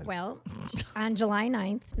about? Go ahead. Well, on July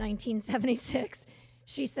 9th, 1976,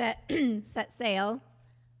 she set sail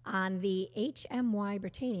on the HMY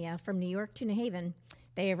Britannia from New York to New Haven.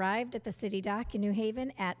 They arrived at the city dock in New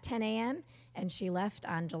Haven at 10 a.m., and she left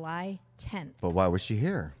on July 10th. But why was she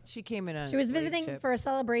here? She came in on. She was slave visiting ship. for a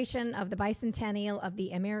celebration of the bicentennial of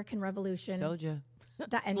the American Revolution. Told you.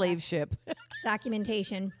 And Slave ship.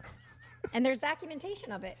 documentation. And there's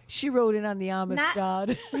documentation of it. She rode in on the Not,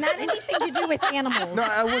 Amistad. not anything to do with animals. No,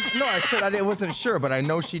 I said I wasn't sure, but I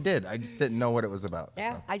know she did. I just didn't know what it was about.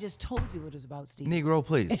 Yeah. I just told you what it was about, Steve. Negro,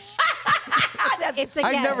 please. It's I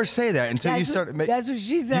again, never say that until you That's start. what- that's what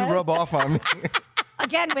she said. You rub off on me.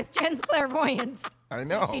 again with Jen's clairvoyance. I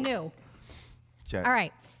know. She knew. Jen. All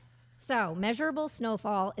right. So measurable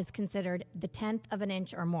snowfall is considered the 10th of an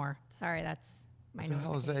inch or more. Sorry, that's my What the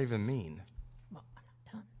hell does notification. that even mean? Well, I'm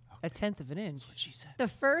not done. A tenth of an inch. She said. The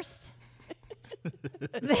first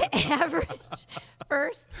The average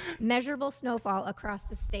first measurable snowfall across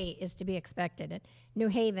the state is to be expected at New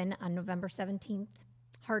Haven on November 17th,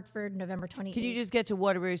 Hartford, November 28th. Can you just get to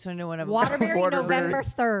Waterbury so no one ever Waterbury, Waterbury. November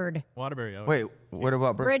 3rd. Waterbury. Oh, Wait, what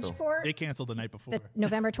about Bristol? Bridgeport, They canceled the night before. the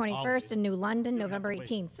November 21st, and New London, November wait.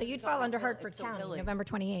 18th. So you'd fall under Hartford so County, hilly. November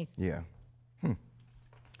 28th. Yeah.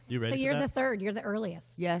 You ready So for you're that? the third. You're the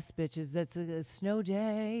earliest. Yes, bitches. That's a snow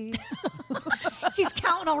day. She's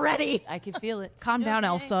counting already. I can feel it. Calm Snow down, day.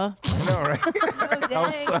 Elsa. I know, right?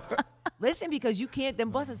 Snow day. Listen, because you can't. Them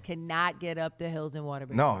buses cannot get up the hills in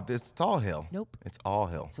Waterbury. No, it's all hill. Nope. It's all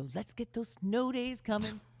hill. So let's get those snow days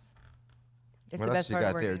coming. It's What the else best you part of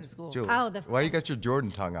got working there, in school. Julie? Oh, the- Why you got your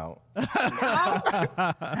Jordan tongue out?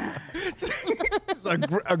 It's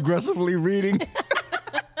aggressively reading.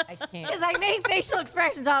 I can't. Because I make facial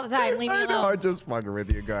expressions all the time. Leave me I know, alone. I'm just fucking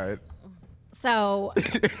with you, guys. So,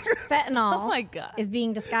 fentanyl Oh my God. is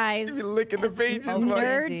being disguised You licking the pages, Oh, like,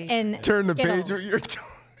 nerds Andy. and turn the page Skittles. on your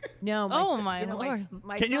No. Oh, son- my you know, Lord.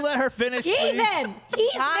 my Can you son- let her finish, please? Ethan,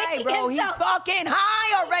 he's High, making bro. He's himself. fucking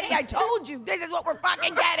high already. I told you. This is what we're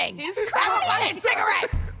fucking getting. He's Have a crying. fucking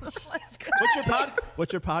cigarette.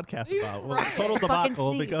 What's your podcast about? Well, crying. total Fucking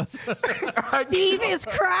debacle sneeze. because Steve is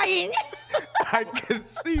crying. I can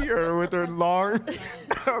see her with her long.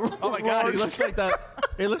 oh my god, he looks like that.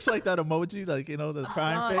 It looks like that emoji, like you know the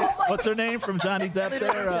crying face. What's her name from Johnny Depp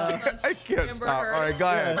there? I can't Amber stop. Heard. All right, go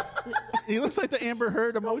ahead. He looks like the Amber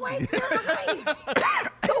Heard emoji. Wipe your eyes.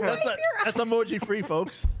 That's emoji free,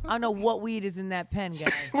 folks. I don't know what weed is in that pen,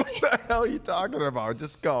 guy. What the hell are you talking about?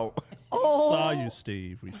 Just go. Saw you,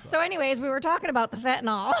 Steve. We saw. So, anyways, we were talking about the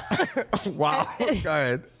fentanyl, Wow. Go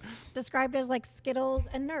ahead. described as like Skittles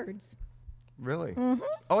and nerds. Really? Mm-hmm.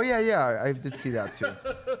 Oh, yeah. I did see that too.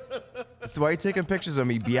 So why are you taking pictures of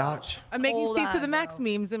me, biatch? I'm making Hold Steve to on, the Max bro.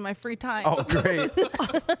 memes in my free time. Oh, great.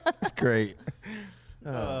 Great.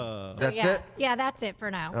 That's yeah, it? yeah, that's it for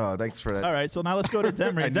now. Oh, thanks for that. All right, so now let's go to I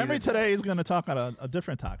Demery. needed Demery that. today is going to talk on a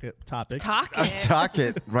different topic. Talking. Talk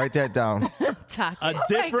it. Write that down. Talking. A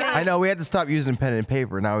different. God. I know we had to stop using pen and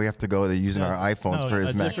paper. Now we have to go to using our iPhones No, for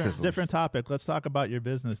his a Mac different topic. Let's talk about your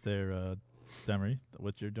business there, Demery.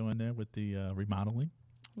 What you're doing there with the remodeling.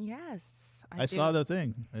 Yes. I do. saw the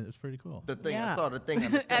thing. It's pretty cool. The thing. Yeah. I saw the thing.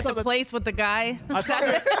 On the, At the place with the guy.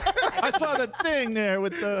 I saw the thing there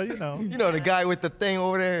with the, you know. you know, the guy with the thing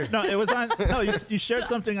over there. No, it was on. No, you shared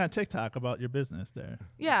something on TikTok about your business there.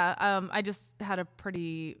 Yeah. I just had a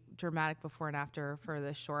pretty dramatic before and after for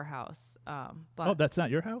the Shore House. But Oh, that's not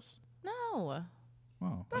your house? no.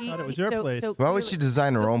 Oh, I thought it was your place. Why would she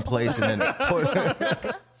design her own place and then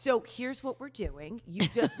put? So here's what we're doing. You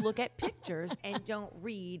just look at pictures and don't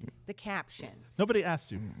read the captions. Nobody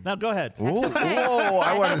asked you. Now go ahead. Whoa, okay. whoa,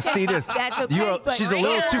 I want to see this. That's okay. You are- but she's a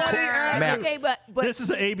little too That's Max. okay, but This is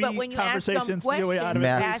an AB but when you ask them conversation, see your way out of it.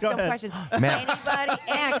 ask Please, them go ahead. questions. Max.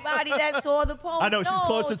 Anybody that saw the post I know, she's knows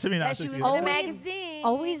closer to me now, that so she was you- in the Always- magazine.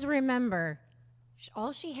 Always remember,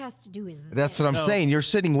 all she has to do is That's what I'm No. saying. You're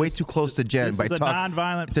sitting way too close to Jen This by is a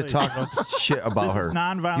nonviolent to place, talk folks. shit about This her. is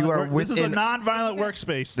nonviolent. You are work- this is a within. nonviolent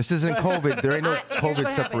workspace. This isn't COVID. There ain't no Here's what COVID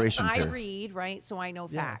happens. separations I here. read, right? So I know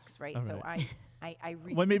Yes. facts, right? All So right. I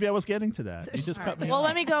read. Well, maybe I was getting to that. You just All cut me right. Well, off.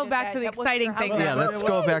 let me go Because back to the that was exciting your thing. house. Yeah, that- let's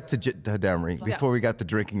go back to Demery before we got the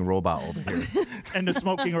drinking robot over here. and the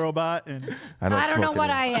smoking robot and I don't know smoke what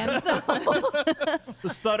it. I am. So the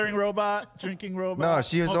stuttering robot, drinking robot. No,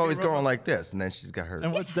 she was smoking always going robot. like. like this, and then she's got her.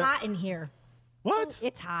 And what's it's that? hot in here. What?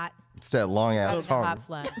 It's hot. It's that long ass tongue. hot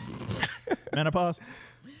flat. Menopause.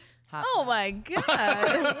 Hot Oh my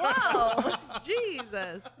God. Whoa.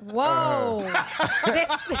 Jesus. Whoa! this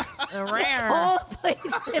Rare. whole place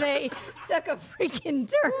today took a freaking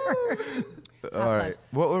turn. All right,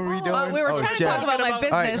 what were we doing? we were Oh, trying to Jen. talk about my All right,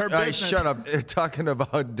 All right, business. her all right, business. shut up. They're talking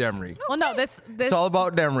about Demery. Well, no, this. It's all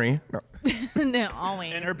about Demery. No. No,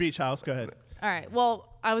 always. In her beach house. Go ahead. All right. Well,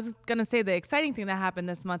 I was gonna say the exciting thing that happened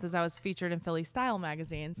this month is I was featured in Philly Style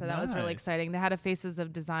magazine, so that was really Nice. exciting. They had a Faces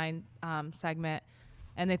of Design segment,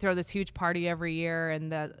 and they throw this huge party every year,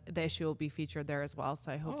 and the issue will be featured there as well.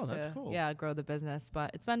 So I hope Oh, that's to cool. grow the business.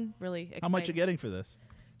 But it's been really exciting. How much you getting for this?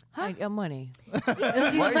 money. Why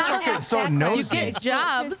are you fucking so You nosy? get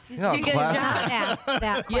jobs. know, you get class- jobs. Ask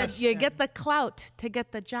that You, question. you get the clout to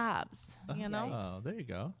get the jobs. You know, Oh, there you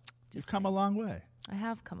go. You've come a long way. I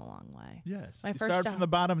have come a long way. Yes. My you first started job. from the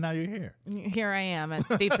bottom. Now you're here. Here I am at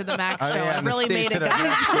Steve to the Max show. I I am really Steve made to it, the guys.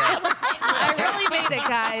 Max show. I really made it,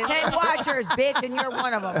 guys. 10 watchers, bitch, and you're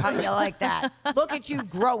one of them. How do you like that? Look at you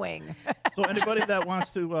growing. So anybody that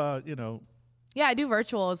wants to, Yeah, I do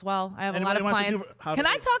virtual as well. I have a lot Anybody of wants to do clients. how Can do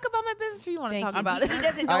I they- talk about my business, or you want to talk about it? He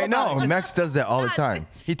doesn't know I about know. it. Max does that all the time.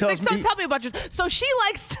 He tells So me. tell me about yours. So she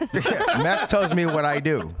likes. Max tells me what I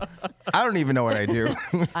do. I don't even know what I do.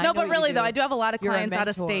 I No, know but you really do. though, I do have a lot of You're a clients out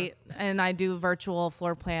of mentor. state, and I do virtual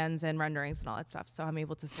floor plans and renderings and all that stuff. So I'm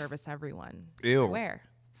able to service everyone. Ew. Where?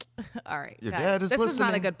 All right. Your guys, dad is this is not a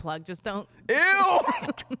listening. good plug. Just don't. Ew.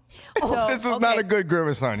 So, This is not okay. a good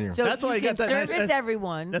grimace on you. So That's why you you can got that nice- service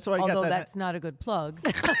everyone. that's why you got although that ni- that's not a good plug.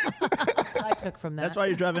 I took from that. That's why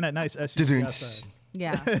you're driving that nice SUV Da-dunk. outside.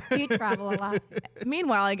 Yeah. Do you travel a lot?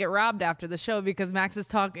 Meanwhile, I get robbed after the show because Max is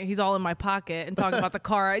talking. He's all in my pocket and talking about the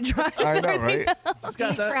car I drive. I and know, everything right? else. She's Do you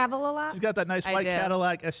got that. travel a lot? She's got that nice I white do.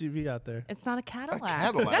 Cadillac SUV out there. It's not a Cadillac.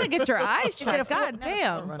 Cadillac. You gotta get your eyes Is it a checked. God not a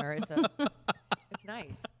damn. Runner. It's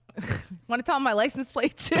nice. Want to tell him my license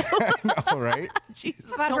plate too? All right. Jesus.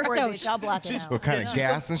 How about Don't her worry, soch? bitch. I'll block it out. What kind of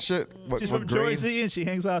gas and shit? What, She's what from grade? Jersey and she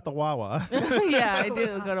hangs out at the Wawa. Yeah, I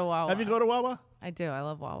do go to Wawa. Have you go to Wawa? I do. I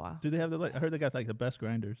love Wawa. Do they have I heard they got like the best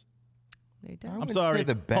grinders. They do. I I'm wouldn't sorry, say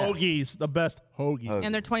the best. hoagies, the best hoagies. Oh.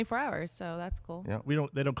 And they're 24 hours, so that's cool. Yeah.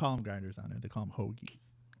 They don't call them grinders on it. They call them hoagies.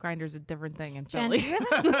 Grinder's a different thing in Jen, do Philly. you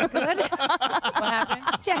have anything good? What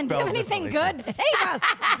happened? Jen, do you have Spelled anything differently. good? Save us.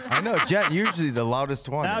 I know. Jen, usually the loudest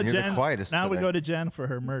one. Now and you're Jen, the quietest. now we today. go to Jen for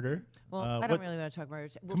her murder. Well, I what- don't really want to talk murder.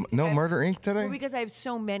 Well, No because Murder Inc. today? Well, because I have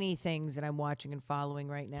so many things that I'm watching and following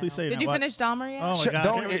right now. Please say Did that. you What? finish Dahmer yet? Oh my God!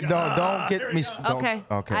 Don't here we it- go. don't get me. Don't, Okay.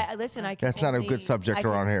 Okay. Listen, I can That's not a only- good subject I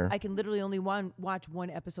can- around here. I can literally only watch one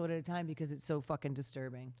episode at a time because it's so fucking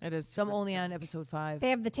disturbing. It is. So I'm only on episode 5. They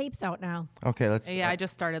have the tapes out now. Okay. Let's. Yeah, I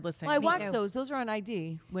just started listening. Well, I Me watched too. those. Those are on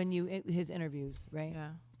ID when his interviews, right? Yeah.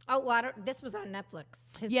 Oh, well, this was on Netflix.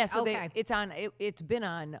 Yeah, so okay. it's been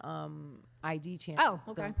on ID channel.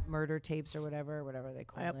 Oh, okay. The murder tapes or whatever they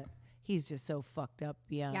call it. He's just so fucked up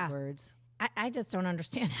beyond Yeah. words. I just don't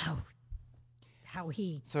understand how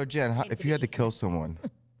he. So Jen, if you had to kill someone,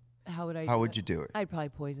 How would I? how do would it? you do it? I'd probably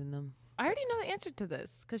poison them. I already know the answer to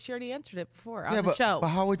this because she already answered it before on Yeah, the but, show. but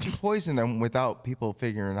how would you poison them without people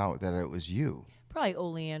figuring out that it was you? Probably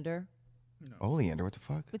oleander. Oleander, what the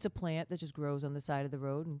fuck? It's a plant that just grows on the side of the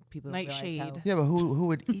road, and people don't realize how. Nightshade. Yeah, but who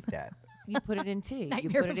would eat that? You put it in tea. You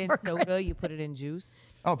Nightmare put it in Before soda. Christmas. You put it in juice.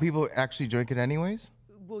 Oh, people actually drink it anyways?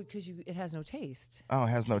 Well, because it has no taste. Oh, it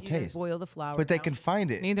has no You just taste. boil the flour. But they down. can find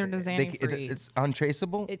it. Neither does antifreeze. It's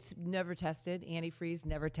untraceable? It's never tested. Antifreeze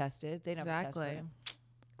never tested. They never test for Exactly. it.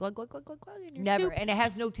 Glug glug glug glug glug. In your Never, soup. and it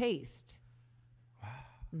has no taste.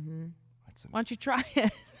 That's Why don't you try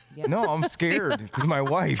it? No, I'm scared because my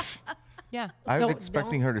wife. Yeah. I'm Don't-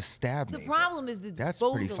 expecting her to stab The me. problem is the That's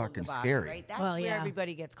disposal pretty of the fucking body, scary. right? That's Well, where yeah.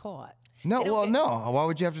 everybody gets caught. No, They don't well, get- no. Why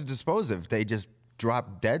would you have to dispose of if they just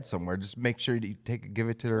drop dead somewhere? Just make sure you give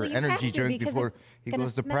it to her Well, you have energy to drink because before it's he gonna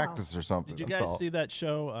goes to smell. practice or something. Did you That's guys all. see that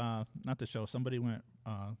show? Not the show. Somebody went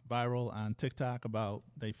viral on TikTok about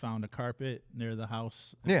they found a carpet near the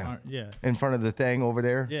house. Yeah. Yeah. In front of the thing over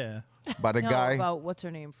there Yeah. by the No, guy? about what's her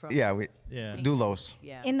name from? Yeah, Yeah. Doulos.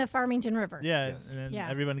 Yeah. In the Farmington River. Yeah. Yes. And then Yeah.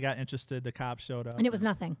 everyone got interested. The cops showed up. And it was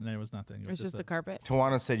nothing. And there was nothing. It was just a carpet.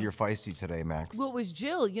 Tawana said you're feisty today, Max. Well, it was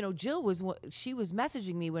Jill. You know, Jill was she was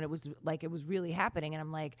messaging me when it was like it was really happening, and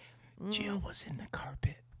I'm like, Jill was in the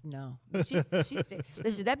carpet. no. Listen,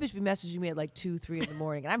 that bitch be messaging me at like 2, 3 in the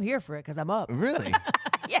morning, and I'm here for it because I'm up. Really?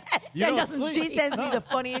 Yes. You Jen don't doesn't sleep. She sends me the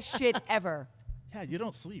funniest shit ever. Yeah, you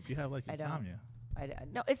don't sleep. You have like I don't. insomnia.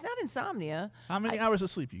 No, it's not insomnia. How many hours of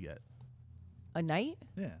sleep you get? A night,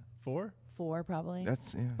 Yeah. 4? 4 probably.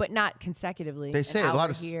 That's yeah. but not consecutively. They An say a lot hour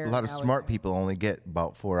of here, a lot an of hour smart there. people only get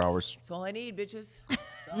about 4 hours. That's all I need, bitches.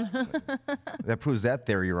 That proves that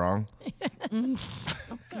theory wrong.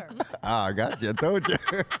 Sir. Ah, I got you. I told you.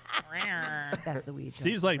 That's the weed.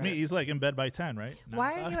 He's like me. He's like in bed by 10, right?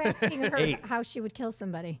 Why are you asking her 8. how she would kill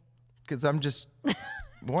somebody? Because I'm just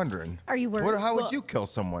wondering. Are you worried? How would you kill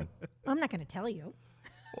someone? I'm not going to tell you.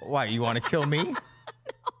 Why? You want to kill me?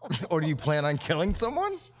 Or do you plan on killing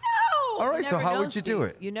someone? No. All right. You So never how know, would you do Steve.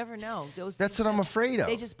 it? You never know. Those That's things what I'm just- afraid of.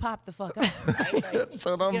 They just pop the fuck up. Right? Like, That's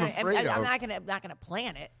what I'm you know, afraid I'm of. not gonna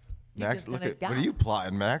plan it. You're Max, just look gonna at what are die. you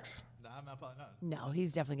plotting, Max? Nah, I'm not probably not. No,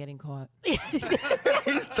 he's definitely getting caught. He's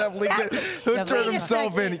definitely he'll turn Definitely.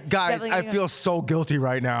 himself Wait a in. second. Guys, Definitely I gonna- feel so guilty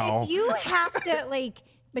right now. If you have to, like,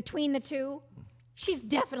 between the two, she's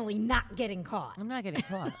definitely not getting caught. I'm not getting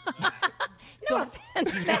caught. No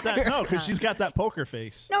offense. She's got that, no, because she's got that poker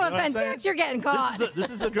face. No You know what I'm offense, saying? Max, you're getting caught.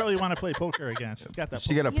 This is a girl you want to play poker against. She's got that.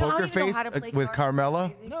 She got a You know, I poker don't even know face how to play with cards.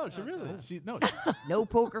 Carmela. No, she really. No. No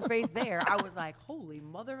poker face there. I was like, holy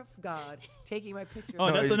mother of God, taking my picture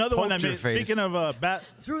Oh, that's he another one that poked your made. face. Speaking of bat,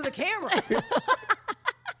 through the camera.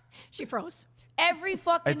 She froze. Every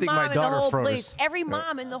fucking think mom my in the daughter whole froze. place. Every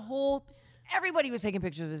mom in the whole. Everybody was taking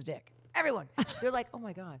pictures of his dick. Everyone. They're like, oh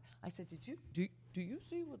my God. I said, do you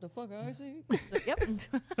see what the fuck I see? He's like, yep.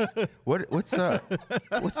 What's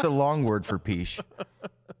the long word for peach?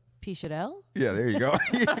 P-Chanel? Yeah, there you go.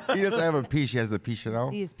 He doesn't have a peach. He has the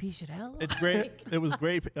P-Chanel. See his P-Chanel? It's great. It was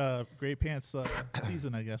great pants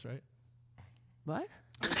season, I guess, right? What?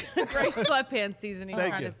 Great sweatpants season, he's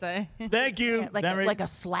Thank trying you. to say. Thank you, Demery. Like a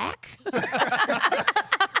slack?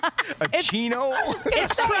 A chino?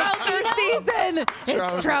 It's trouser season.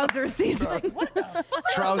 It's trouser season.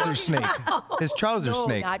 Trouser snake. His trouser No,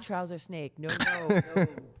 snake. not trouser snake. No, no.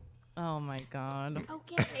 Oh my God.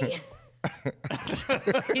 Okay.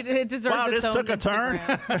 It deserves Wow, its this own took a turn.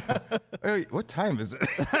 Instagram. Hey, what time is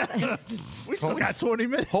it? We still got 20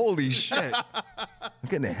 minutes. Holy shit. I'm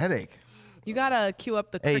getting a headache. You gotta queue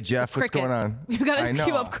up the Hey, Jeff, what's going on? You gotta I know.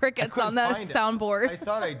 queue up I crickets couldn't on the find it. soundboard. I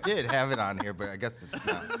thought I did have it on here, but I guess it's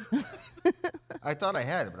not. I thought I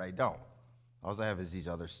had it, but I don't. All I have is these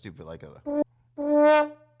other stupid, like a.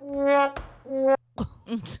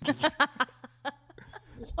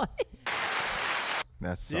 What?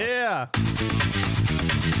 That's Yeah.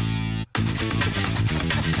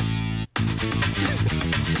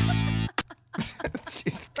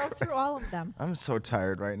 Go through all of them. I'm so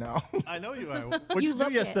tired right now. I know you are. What did You you do look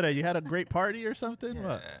it. yesterday? You had a great party or something?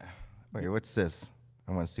 What? Wait, what's this?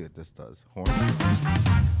 I want to see what this does. Horn.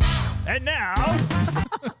 And now,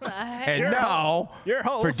 And now, your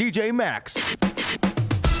host. for DJ Max.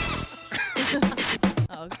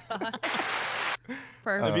 Oh God. It'd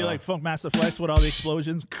Perfect. be like Funk Master Flex with all the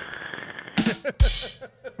explosions.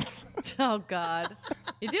 Oh God.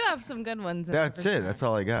 You do have some good ones. In That's there. it. That's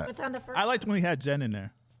all I got. What's on the first? I liked when we had Jen in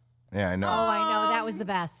there. Yeah, I know. Oh, I know. That was the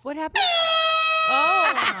best. What happened?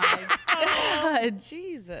 Oh my God.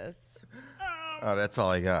 Jesus. Oh, that's all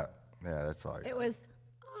I got. Yeah, that's all I got. It was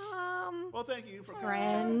Well, thank you for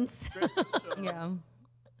friends. Yeah.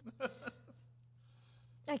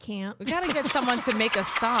 I can't. We gotta get someone to make a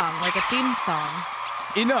song, like a theme song.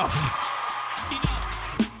 Enough.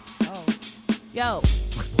 Yo.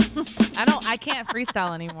 I can't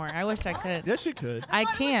freestyle anymore. I wish I could. Yes, you could. I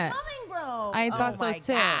can't. Coming, bro. I thought my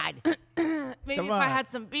so too. God. Maybe Come if I on. had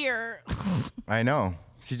some beer. I know.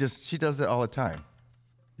 She does it all the time.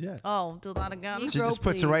 Yeah. Oh, do that again. She just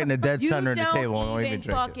puts it right in the dead center of the table and won't even drink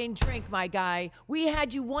it. fucking drink, my guy. We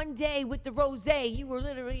had you one day with the rosé. You were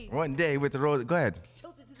literally One day with the rose. Go ahead.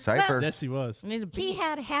 tilted to the Cypher. Yes, he was. I need a He beat.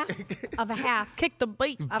 had half of a half Kick the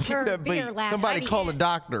beat. of her That beer beat. last Somebody night. call the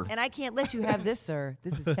doctor. And I can't let you have this, sir.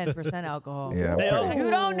 This is 10% alcohol. Yeah. Hey, oh, You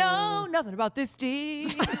don't know nothing about this,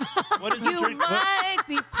 Steve. what is the You drink? What, might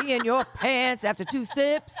be peeing your pants after 2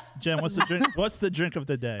 sips. Jen, what's the drink? What's the drink of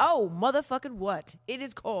the day? Oh, motherfucking what? It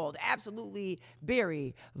is called absolutely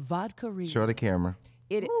berry vodka. Show the camera.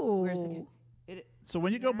 It. Where's the? Ooh. It, So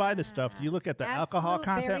when you go buy this stuff, do you look at the alcohol Absolute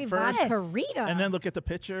berry content first, vodka Rita. and then look at the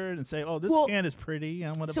picture and say, "Oh, this Well, can is pretty."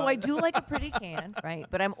 And what so about I it? do like a pretty can, right?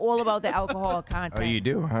 But I'm all about the alcohol content. Oh, you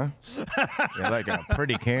do, huh? You like a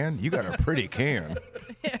pretty can? You got a pretty can.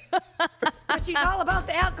 But she's all about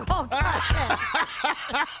the alcohol content.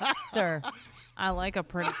 Sir. I like a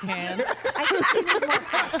pretty can. I think she needs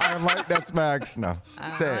more. I like that's Max. No,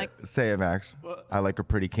 say like- it. Say it, Max. I like a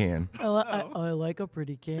pretty can. I like a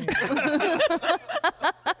pretty can.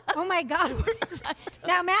 Oh my God. What is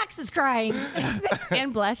now Max is crying.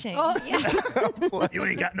 And blushing. Oh, yeah. You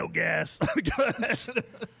ain't got no gas. Go ahead.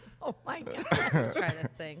 Oh my God. Let's try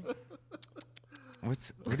this thing. What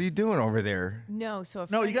are you doing over there? No, so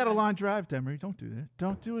No, you got a long drive, Demery. Don't do that.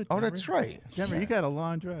 Don't do it. Oh, Demery. that's right. Demery, you got a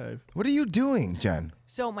long drive. What are you doing, Jen?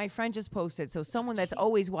 So my friend just posted. So someone that's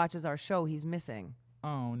always watches our show, he's missing.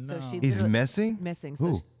 Oh no. So she He's literally- missing. missing. So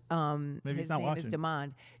Who? Maybe he's his not name watching. is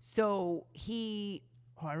Demand. So he,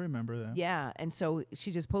 Oh, I remember that. yeah, and so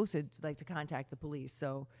she just posted like to contact the police.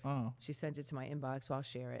 So Oh. she sent it to my inbox. So I'll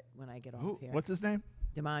share it when I get off here. What's his name?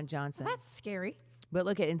 Demand Johnson? That's scary. But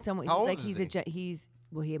look at in someone How he's old like is he's he?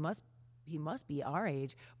 a he must be our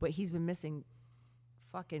age, but he's been missing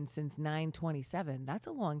fucking since 9/27. That's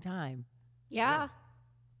a long time. Yeah.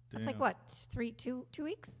 That's like Damn. what? 2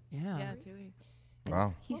 weeks? Yeah. Yeah, 2 weeks. And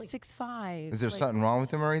Wow. He's 6'5". Is there like, something wrong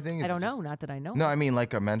with him or anything? Is I it don't just- know. Not that I know. No, of. I mean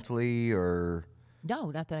like a mentally or No,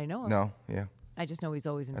 not that I know of. no. Yeah. I just know he's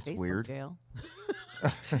always in That's Facebook weird. jail.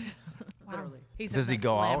 Wow. He's Does in he the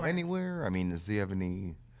go out slammer. anywhere? I mean, does he have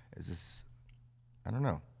any? Is this? I don't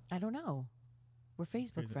know. I don't know. We're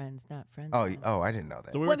Facebook friends, not friends. Oh, now. oh, I didn't know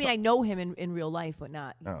that. So we Well, were I mean, I know him in real life, but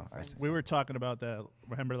not. Oh, I friends. see. We were talking about that.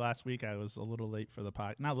 Remember last week I was a little late for the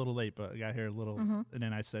pod. Not a little late, but I got here a little. And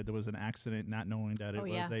then I said there was an accident, not knowing that it Oh,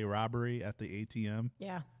 was yeah. a robbery at the ATM.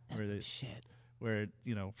 Yeah. where That's some they- shit. Where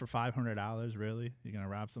for $500, really, you're gonna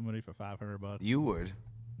rob somebody for $500? You would.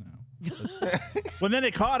 No. Well, then they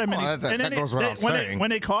caught him, and, Well, that then goes without saying. when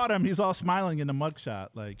they caught him, he's all smiling in the mugshot,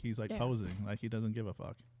 like he's like Yeah. posing, like he doesn't give a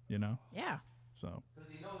fuck, Yeah. So Because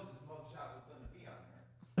he knows his mugshot was going to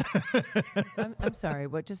be on there. I'm sorry.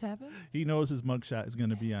 What just happened? he knows his mugshot is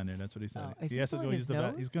gonna be on there. That's what he said. Oh, is he he has to go blowing use his the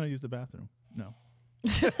nose? He's gonna use the bathroom. No.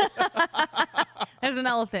 There's an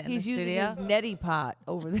elephant in He's the using studio. his neti pot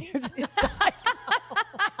over there to the side.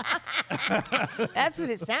 That's what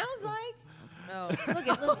it sounds like. Oh.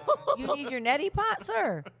 Look, you need your neti pot,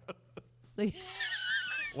 sir. Like,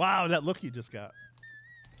 Wow, that look you just got.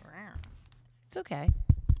 it's okay.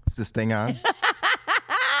 Is this thing on?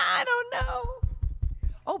 I don't know.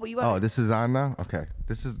 Oh, but you Oh, want this is on now? Okay.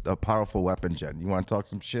 This is a powerful weapon, Jen. You want to talk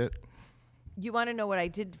some shit? to know what I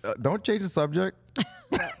did? Don't change the subject.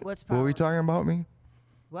 What's What were we power? talking about me?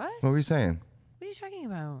 What? What were we saying? What are you talking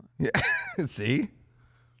about? Yeah. See?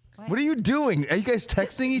 What are you doing? Are you guys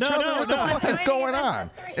texting each No, other? no, What the no. fuck is going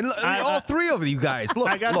on? And all three of you guys. Look.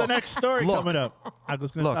 I got the look, next story look. coming up. I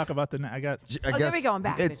was gonna Look. talk about I got. I Oh, there we go. I'm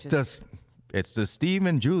back, It's the Steve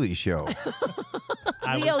and Julie show.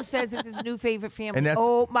 Leo says it's his new favorite family. And that's-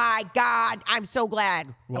 Oh my God. I'm so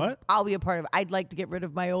glad. What? I'll be a part of it. I'd like to get rid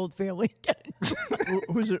of my old family.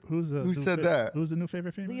 Who's the Who said that? Who's the new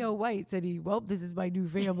favorite family? Leo White said this is my new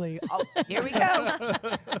family. Oh, here we go.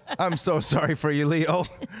 I'm so sorry for you, Leo.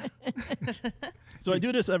 So I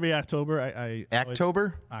do this every October. I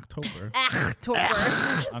October? October.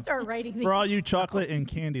 Just start writing these. For all you chocolate and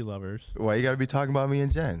candy lovers. Why you got to be talking about me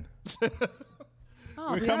and Jen?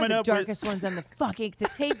 Oh, We're we coming are the up with- darkest ones on the fucking the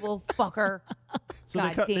table, fucker. So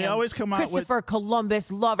they Goddamn. always come out with. Christopher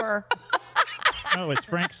Columbus lover. No, it's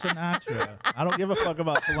Frank Sinatra. I don't give a fuck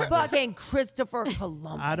about Columbus. Fucking Christopher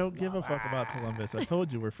Columbus. I don't give a fuck about Columbus. I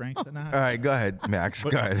told you we're Frank Sinatra. All right, go ahead, Max.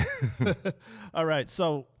 Go ahead. All right,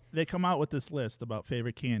 so they come out with this list about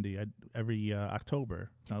favorite candy every October.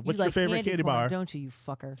 What's You your like favorite candy corn, bar? don't you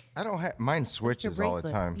fucker? I don't have mine Your switches all the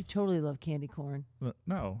bracelet. time. You totally love candy corn.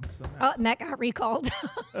 No, it's not. Oh, and that got recalled.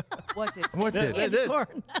 What's it? What They did? did.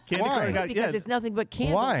 Corn. Candy Why? corn got Because it's nothing but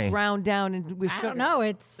candles Why? ground down and with I sugar. don't know.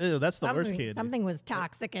 It's Ew, that's the worst something, candy. something was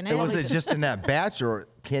toxic in it. It was it just in that batch or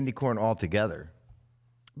candy corn altogether?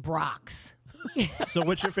 Brock's. So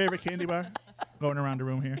what's your favorite candy bar? Going around the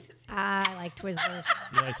room here. I like Twizzlers.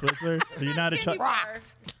 You like Twizzlers? So you're not a chocolate.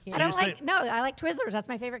 Brock's. I don't you say- like. No, I like Twizzlers. That's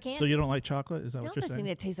my favorite candy. So you don't like chocolate? Is that what The you're other thing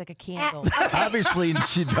saying? that tastes like a candle. Obviously,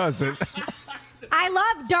 she doesn't. I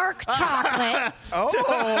love dark chocolate. Oh,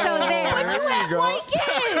 there. there You you have go. white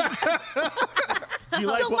kids. Do you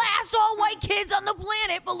like The last all white kids on the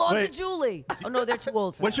planet belong Wait. to Julie. Oh no, they're too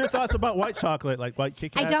old for What's that. your thoughts about white chocolate? Like white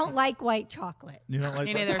Kit I Kat? don't like white chocolate. You don't like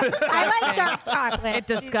Me white- neither. I like dark chocolate. It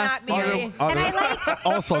disgusts not you. me. And I like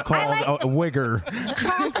Also called like- a wigger.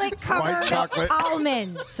 chocolate covered chocolate.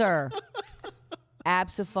 almonds. Sir,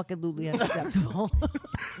 absolutely unacceptable.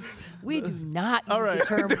 We do not use All right. the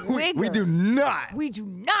term wigger. We do not. We do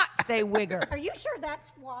not say wigger. Are you sure that's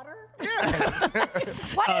water?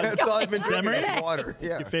 That's all I've been drinking Demery? is water.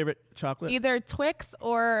 Yeah. Your favorite chocolate? Either Twix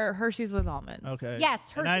or Hershey's with almonds. Okay. Yes,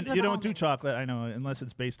 And Hershey's with you don't do almonds. chocolate, I know, unless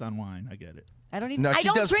it's based on wine. I get it. I don't even. No, I she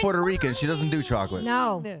don't does drink Puerto Rican. She doesn't do wine. chocolate.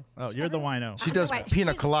 No. Oh, you're the wino. She does Anyway,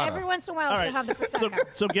 pina she's- colada. Every once in a while, All she'll have the right. So,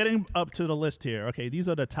 prosecco. so getting up to the list here. Okay, these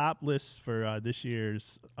are the top lists for this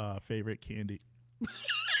year's favorite candy.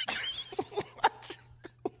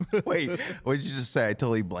 Wait, what did you just say? I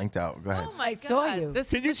totally blanked out. Go ahead. Oh my saw God. you. This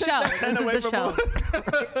Can is you the take show. that pen This away is the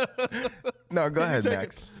from show. No, go ahead, Take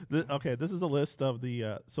Max. it. Okay, this is a list of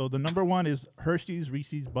the. So the number one is Hershey's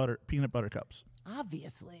Reese's peanut butter cups.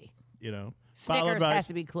 Obviously, You know, followed Snickers by has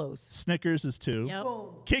to be close. Snickers is 2. Yep.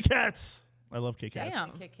 Kit Kats. I love Kit Kats.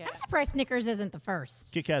 Damn. I'm surprised Snickers isn't the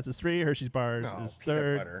first. Kit Kats is 3. Hershey's bars No, is peanut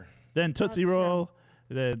 3rd. butter. Then Tootsie Roll.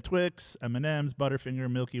 Then Twix, M&M's,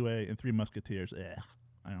 Butterfinger, Milky Way, and 3 Musketeers. Ugh,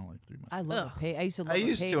 I don't like 3 Musketeers. I love Ugh. a pay. I used to love I a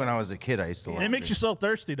used pay. to when I was a kid. I used to. It love makes you so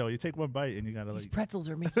thirsty though. You take one bite and you gotta These like. pretzels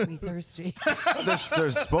are making me thirsty. They're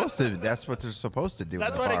supposed to. That's what they're supposed to do.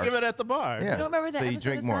 That's in why the they bar. give it at the bar. Yeah. You don't remember that So you episode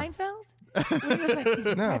drink of more. Seinfeld? When he was like, these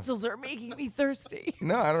No. pretzels are making me thirsty.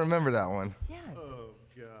 No, I don't remember that one. Yes. Oh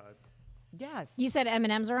God. Yes. You said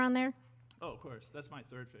M&M's are on there? Oh, of course. That's my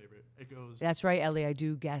 3rd favorite. It goes. That's right, Ellie. I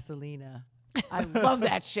do gasolina. I love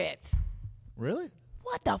that shit. Really?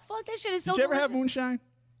 What the fuck? That shit is so Did you ever have delicious. moonshine?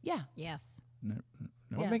 Yeah. Yes. No.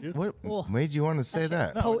 Yeah. dude. What Oh. made you want to say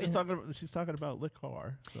that? No, we're just Potent. talking about, she's talking about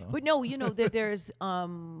liquor. So. But no, you know that there's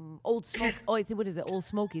Old Smoke. Oh, I think what is it? Old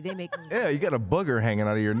Smoky. They make. Yeah, you got a booger hanging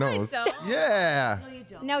out of your nose. don't. Yeah.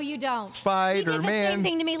 No, you don't. Spider He did the Man. same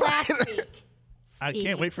thing to me last week. I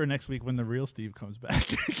can't wait for next week when the real Steve comes back.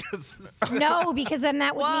 No, because then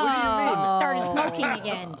that would mean he started smoking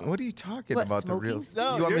again. What are you talking What, about? The real? smoking?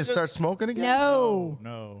 No, you want me you're to start smoking again? No.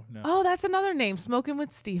 No. Oh, that's another name. Smoking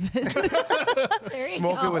with Steven. There you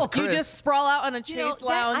Smoking go. with You Chris. just sprawl out on a Chase know, that-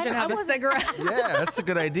 lounge I and have a wasn't- cigarette. Yeah, that's a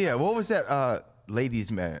good idea. What was that?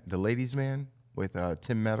 Ladies Man, the Ladies Man with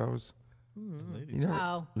Tim Meadows. You know,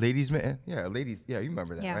 Oh. Ladies Man. Yeah, ladies. Yeah, you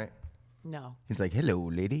remember that, Yeah. right? No. He's like, "Hello,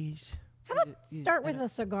 ladies." How about start with a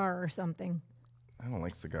cigar or something? I don't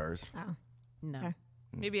like cigars. Oh. No. Okay.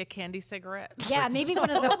 Maybe a candy cigarette. Yeah, maybe one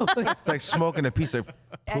of those. It's like smoking a piece of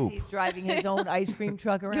As poop. he's driving his own ice cream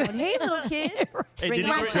truck around. Hey, little kids. Hey, Bring did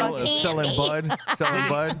he my break truck out- in. Selling bud. Selling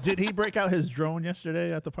bud. Did he break out his drone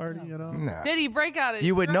yesterday at the party? You know. Nah. Did he break out his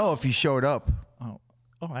You would know if you showed up. Oh,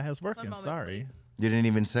 I was One working. moment, Sorry. please. You didn't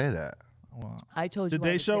even say that. Well, I told you. Did I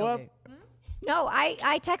they was show up? tailgate. No,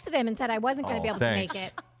 I texted him and said I wasn't going to Oh, be able thanks. to make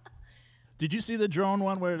it. did you see the drone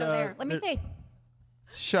one where? So there. Let me see.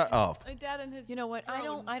 Shut up. My dad and his. You know what? I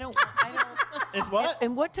don't. It's what?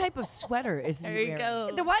 And what type of sweater is he There you wearing?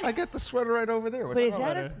 go. The one I got the sweater right over there. But is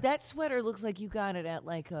that sweater. that sweater looks like you got it at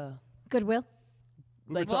like a Goodwill.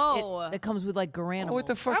 like Whoa. it comes with like Garanimals. Oh, what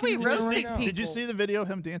the fuck? Probably are you doing roasting right now? Did you people. see the video of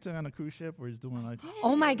him dancing on a cruise ship where he's doing like?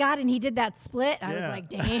 Oh my God! And he did that split. I was Yeah. like,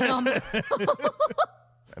 damn.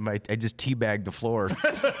 I just teabagged the floor.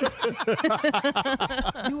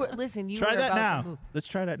 You were listen. You Try were that about to now. move. Let's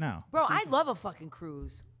try that now. Bro, I love a fucking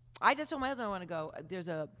cruise. I just told my husband I want to go. There's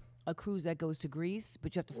a cruise that goes to Greece,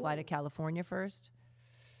 but you have to fly to California first.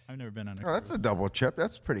 I've never been on a Oh, cruise. that's a double trip.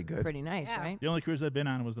 That's pretty good. Pretty nice, Yeah. right? The only cruise I've been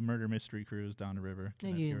on was the murder mystery cruise down the river.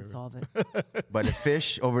 And you Connecticut didn't River. solve it. But the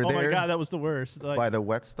fish over Oh there my God, that was the worst. Like, by the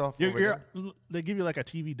wet stuff. over there. they give you like a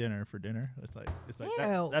TV dinner for dinner. It's like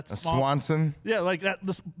Ew. that's A small. Swanson. Yeah, like that.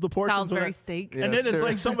 The portions. Sounds were very that- steak. Yeah, and then it's sure.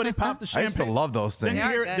 like somebody popped the I used to champagne. love those Then things. you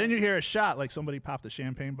They hear are good. then you hear a shot like somebody popped the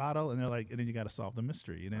champagne bottle, and they're like, and then you got to solve the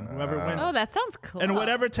mystery, and then whoever wins, Oh, that sounds cool. and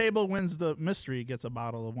whatever table wins the mystery gets a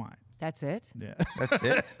bottle of wine. That's it. Yeah. That's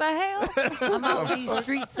it. the hell? I'm out these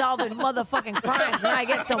streets solving motherfucking crimes, and I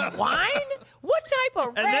get some wine. What type of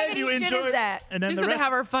And then raggedy you shit enjoy is that? And then She's the gonna rest,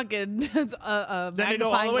 have her fucking then you go all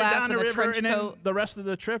magnifying the way glass down the and a river, trench and then coat. the rest of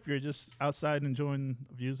the trip you're just outside enjoying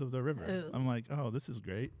views of the river. Ew. I'm like, oh, this is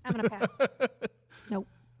great. I'm gonna pass. Nope.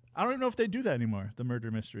 I don't even know if they do that anymore. The murder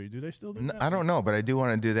mystery. Do they still do that? I don't know, but I do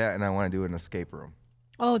want to do that, and I want to do an escape room.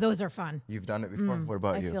 Oh, those are fun. You've done it before. What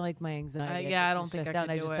about I you? feel like my anxiety. yeah, I get don't too think I stressed out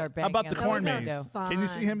could and do just it. start How about banging the on corn the maze? window. Can you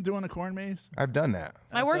see Fun. him doing a corn maze? I've done that.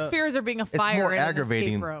 My worst fears are being a fire more in an aggravating.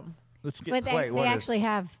 escape room. Let's get. But they, Wait, they what is- actually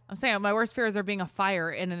have. I'm saying my worst fears are being a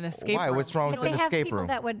fire in an escape Why? room. What's wrong But with they an have escape people room?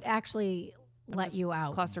 that would actually let you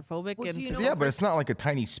out. Claustrophobic Well, and do you know- Yeah, but it's not like a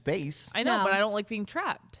tiny space. I know, No. but I don't like being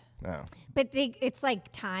trapped. No. But it's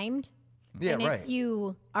like timed. Yeah, and right. if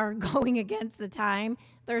you are going against the time,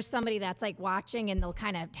 there's somebody that's like watching, and they'll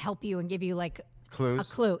kind of help you and give you like Clues. a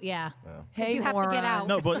clue. Yeah. Hey, you have to get out.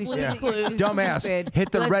 No, but- You Yeah. you're too Dumbass, stupid.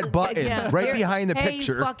 hit the red button right You're- behind the hey,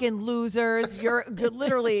 picture. you fucking losers! You're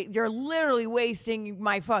literally wasting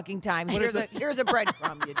my fucking time. Here's a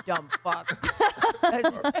breadcrumb, you dumb fuck. Here's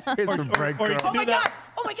the or you breadcrumb. can Oh do my that. god!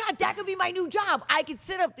 Oh my god! That could be my new job. I could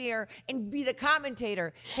sit up there and be the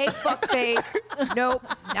commentator. Hey, fuckface. Nope,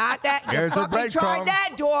 not that. You Here's a fucking tried breadcrumb. that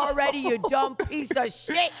door already, you dumb piece of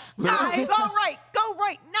shit. No, go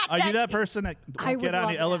right. Not Are that. you that person that I won't get would on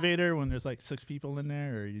love the that. elevator when there's like 6 people in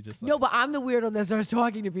there, or you just like, No, but I'm the weirdo that starts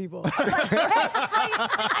talking to people. I'm like, hey,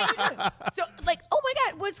 how you doing? So, like, oh my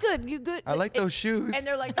god, what's good? You good? I like those shoes. And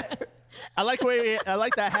they're like, I like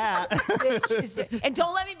that hat. bitch. And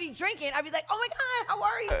don't let me be drinking. I'd be like, oh my god, how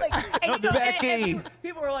are you? Like, and, Becky. and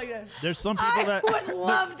people were like, There's some people I that would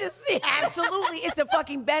love to see. absolutely, it's the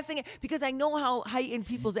fucking best thing because I know how heightened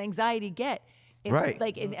people's anxiety get. In, Right.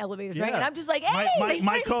 Like in elevators, Yeah. right? And I'm just like, hey,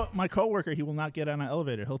 my coworker, he will not get on an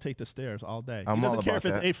elevator. He'll take the stairs all day. I'm he doesn't all care about if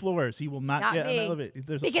it's that. 8 floors. He will not Not get on me. an elevator.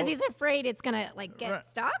 There's Because he's afraid it's gonna like get Right.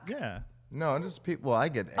 stuck. Yeah. No, just people. Well, I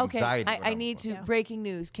get okay, anxiety. when I I'm need to Yeah. breaking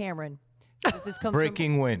news, Cameron. This comes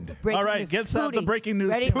breaking wind. From breaking All right, news. get out the Pootie, breaking news.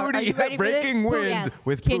 Ready? Pootie, Are you ready for this? breaking wind Yes.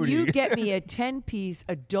 with Can Pootie. you get me a 10-piece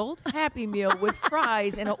adult Happy Meal with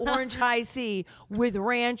fries and an orange high C with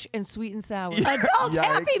ranch and sweet and sour? Adult Yikes.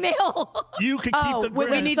 Happy Meal. You can keep the with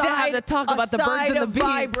grimace. We need to have the talk about the birds side and the of bees.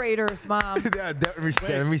 vibrators, Mom. Yeah,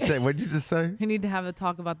 let me say. What did you just say? We need to have a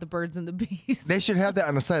talk about the birds and the bees. They should have that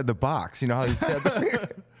on the side of the box. You know how you said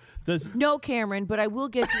that? Does, No, Cameron, but I will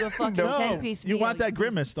get you a fucking no, 10-piece you meal. want that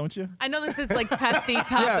grimace, don't you? I know this is like testy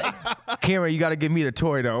topic. Cameron, you got to give me the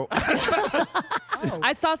toy though.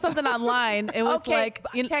 I saw something online. It was Okay, like,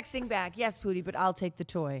 you know, texting back. Yes, Pootie, but I'll take the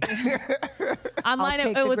toy. Online, I'll take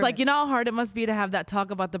it the was like, grimace. you know how hard it must be to have that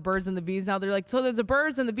talk about the birds and the bees. Now they're like, so there's the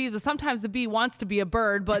birds and the bees, but sometimes the bee wants to be a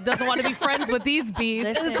bird, but doesn't want to be friends with these bees.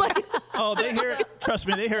 Listen. It's like, Oh, they hear it. Trust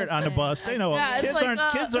me, they hear it on the bus. They know. Yeah, it's kids like,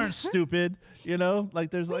 aren't kids aren't stupid. You know,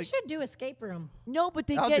 like there's We like should do escape room. No, but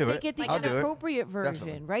they I'll do get it. the I'll do it. inappropriate version,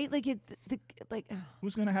 Definitely. right? Like like.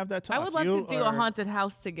 who's gonna have that talk? I would love You to do a or- haunted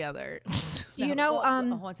house together. Do you know?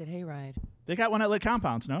 a haunted hayride. They got one at Lake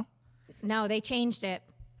Compounds, no? No, they changed it.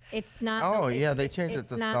 It's not. Oh, yeah, they changed it it's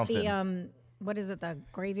to not something. the what is it? The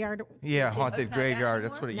graveyard? Yeah, haunted it's not that graveyard.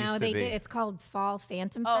 That's what it No, used to they be. did. It's called Fall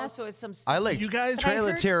Phantom Oh, Fest. so it's some. I like You guys- Trailer But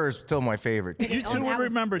I heard- Terror is still my favorite. You Oh, two that would was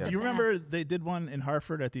remember. the Do you remember best. they did one in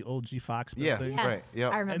Hartford at the old G Fox Yeah. building? Yes, Right,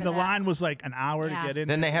 yep. I remember And the that. line was like an hour Yeah. to get in.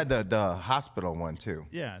 Then they had the hospital one too.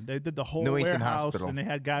 Yeah, they did the whole Newington warehouse, Hospital. and they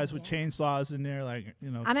had guys with chainsaws in there, like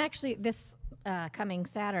you know. I'm actually this coming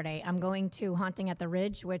Saturday. I'm going to Haunting at the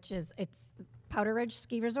Ridge, which is it's Powder Ridge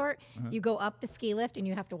Ski Resort. You go up the ski lift and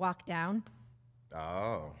you have to walk down.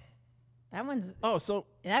 Oh. That one's So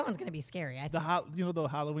gonna be scary. I think. you know the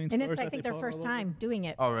Halloween And stores it's I that think they their put first all over? time doing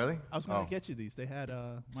it. Oh, really? I was going to get you these. They had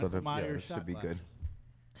So Michael the, Myers this shot should be good. glasses.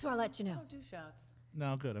 So I'll let you know. Do shots.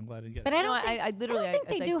 No, good. I'm glad I didn't get But it. I No, don't think, I literally- I don't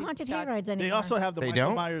think I they do think haunted shots- hayrides anymore. They also have the They Michael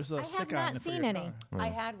don't? Myers I have stick not on for seen your any. car. I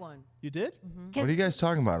had one. You did? What are you guys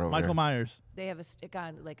talking about over Michael there? Myers. They have a stick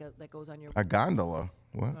on like a that goes on your. A gondola.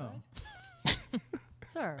 What? Oh.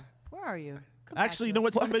 Sir, where are you? Come back Actually, to you know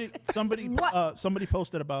us. what? Somebody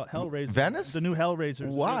posted about Hellraiser. Venice? The new Hellraiser.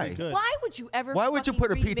 Why? Really good. Why would you ever? Why would you fucking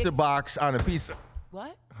put a pizza remix- box on a pizza?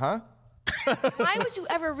 What? Huh? Why would you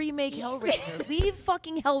ever remake Hellraiser? Leave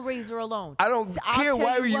fucking Hellraiser alone. I don't I'll care tell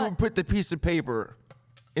why you what. would put the piece of paper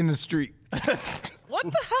in the street. What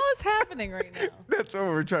the hell is happening right now? That's what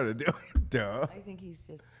we're trying to do. Duh. I think he's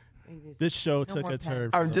just. maybe it's- This show No took more a pen. turn.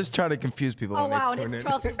 I'm just trying to confuse people. Oh when they wow, and tune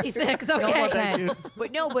it's in. 12:56. No more Okay. pen.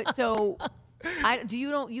 But no, but so.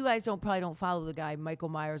 You guys probably don't follow the guy Michael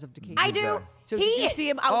Myers of Decatur. I do. So He did you is see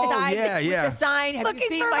him Oh, outside yeah, yeah. with the sign? Have you looking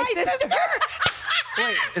seen for my my sister?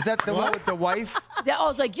 Wait, is that the one with the wife? I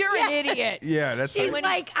was like, you're an idiot. Yeah, that's She's When-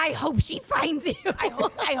 like, I hope she finds you. I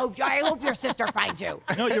hope your sister finds you.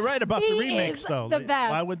 No, you're right about the He remakes, is though. the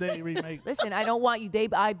best. Why would they remake? Listen, I don't want you.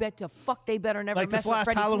 I bet the fuck they better never Like mess this with last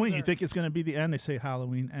Freddy Halloween, Krueger. you think it's going to be the end? They say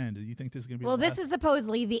Halloween end. You think this is going to be? Well, the this last? is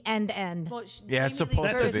supposedly the end. Well, Yeah, it's Jamie Lee supposed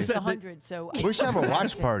to Curtis be. is They- 100, so We should have a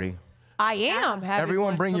watch party. I am having Everyone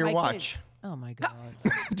one bring for your my watch. kids. Oh my god.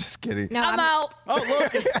 Just kidding. No, I'm out. Oh,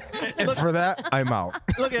 look! It's, For that, I'm out.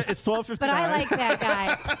 look, it's 12:59. But I like that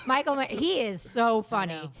guy, Michael. He is so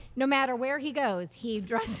funny. know. No matter where he goes, he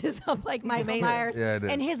dresses up like Michael amazing. Myers. Yeah, it is.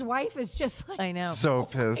 And his wife is just like, I know. So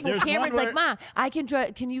pissed. Well, There's Cameron's one like, Ma,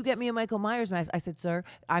 can you get me a Michael Myers mask? I said, sir,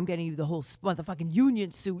 I'm getting you the whole motherfucking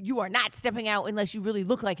union suit. You are not stepping out unless you really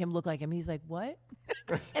look like him. He's like, what?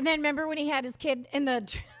 And then remember when he had his kid in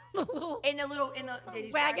the little In the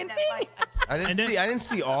wagon thing? I didn't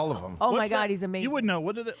see all of them. Oh What's my god, that? he's amazing. You would know.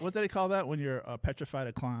 What did they call that when you're petrified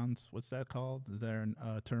of clowns? What's that called? Is there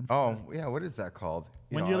a term? For Oh, that? yeah. What is that called?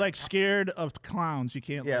 When you're like scared of clowns, you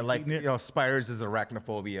can't. yeah, like be near- spiders is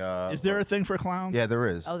arachnophobia. Is there a thing for clowns? Yeah, there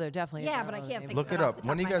is. Oh, there definitely. Yeah, is. but I can't think Look of it off up. the top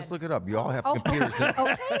When do of you my guys head. look it up? You all have Oh, computers.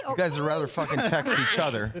 okay, You guys would rather fucking text each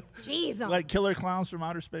other. Jeez, Like killer clowns from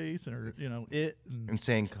outer space, or it.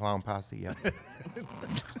 Insane clown posse. Yeah.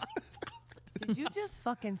 Did you just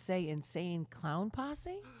fucking say insane clown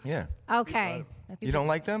posse? Yeah. okay. You don't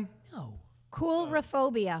like them? No.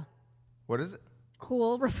 Coolrophobia. What is it?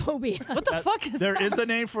 Coolrophobia. What the fuck is There that? is a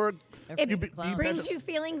name for it. It You be- brings you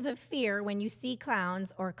feelings of fear when you see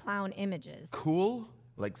clowns or clown images. Cool?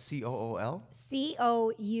 Like COOL?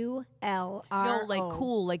 COULRO. No, like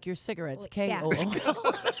cool, like your cigarettes. Yeah. KO. It's a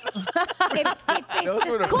Those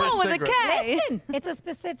were the specific, Cool with a cigarette. K. listen, it's a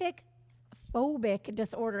specific phobic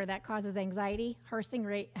disorder that causes anxiety, racing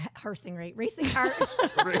heart,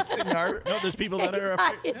 Racing heart. No, there's people that are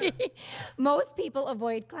afraid. anxiety. Most people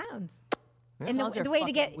avoid clowns. And Clowns are the way to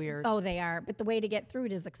fucking get weird. oh, they are, but the way to get through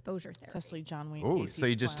it is exposure therapy. Especially John Wayne. Ooh, Gacy's so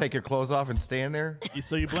you just clown. take your clothes off and stay in there?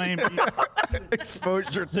 So you blame.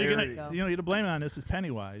 Exposure So you're theory. gonna, you to blame on this is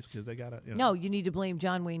Pennywise because they gotta. You know, No, you need to blame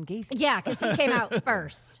John Wayne Gacy. Yeah, because he came out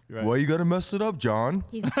first. Right. Why you gotta mess it up, John?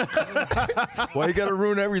 He's, Why you gotta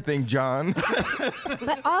ruin everything, John?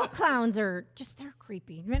 but all clowns are just they're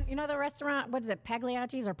creepy. You know the restaurant? What is it?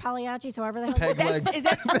 Pagliacci's or Pagliacci's, however the hell. Peg Is that- legs. Is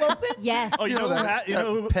that still open? Yes. Oh, you know that? You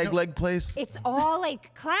know who? Peg leg place It's all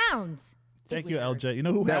like clowns. Thank you, LJ. You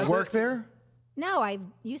know who that has work it? there? No, I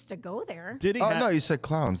used to go there Diddy. Oh ha- no, you said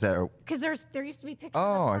clowns. That are, because there used to be pictures.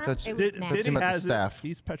 Oh, I of clowns. thought you- It was Did, nasty. Diddy you meant the has it. staff.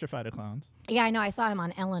 He's petrified of clowns. Yeah, I know. I saw him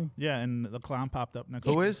on Ellen. Yeah, and the clown popped up next.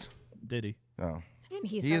 who to him. is? Diddy? Oh, I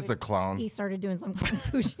He is a clown. He started doing some kung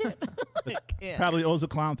fu shit. Probably owes the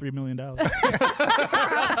clown $3 million.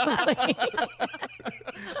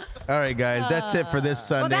 All right, guys, that's it for this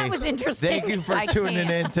Sunday. that was interesting. Thank you for I tuning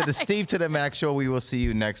can't. in to the Steve to the Max show. We will see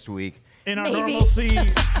you next week. In our Maybe. normalcy,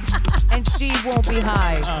 And Steve won't be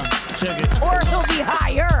high. check it.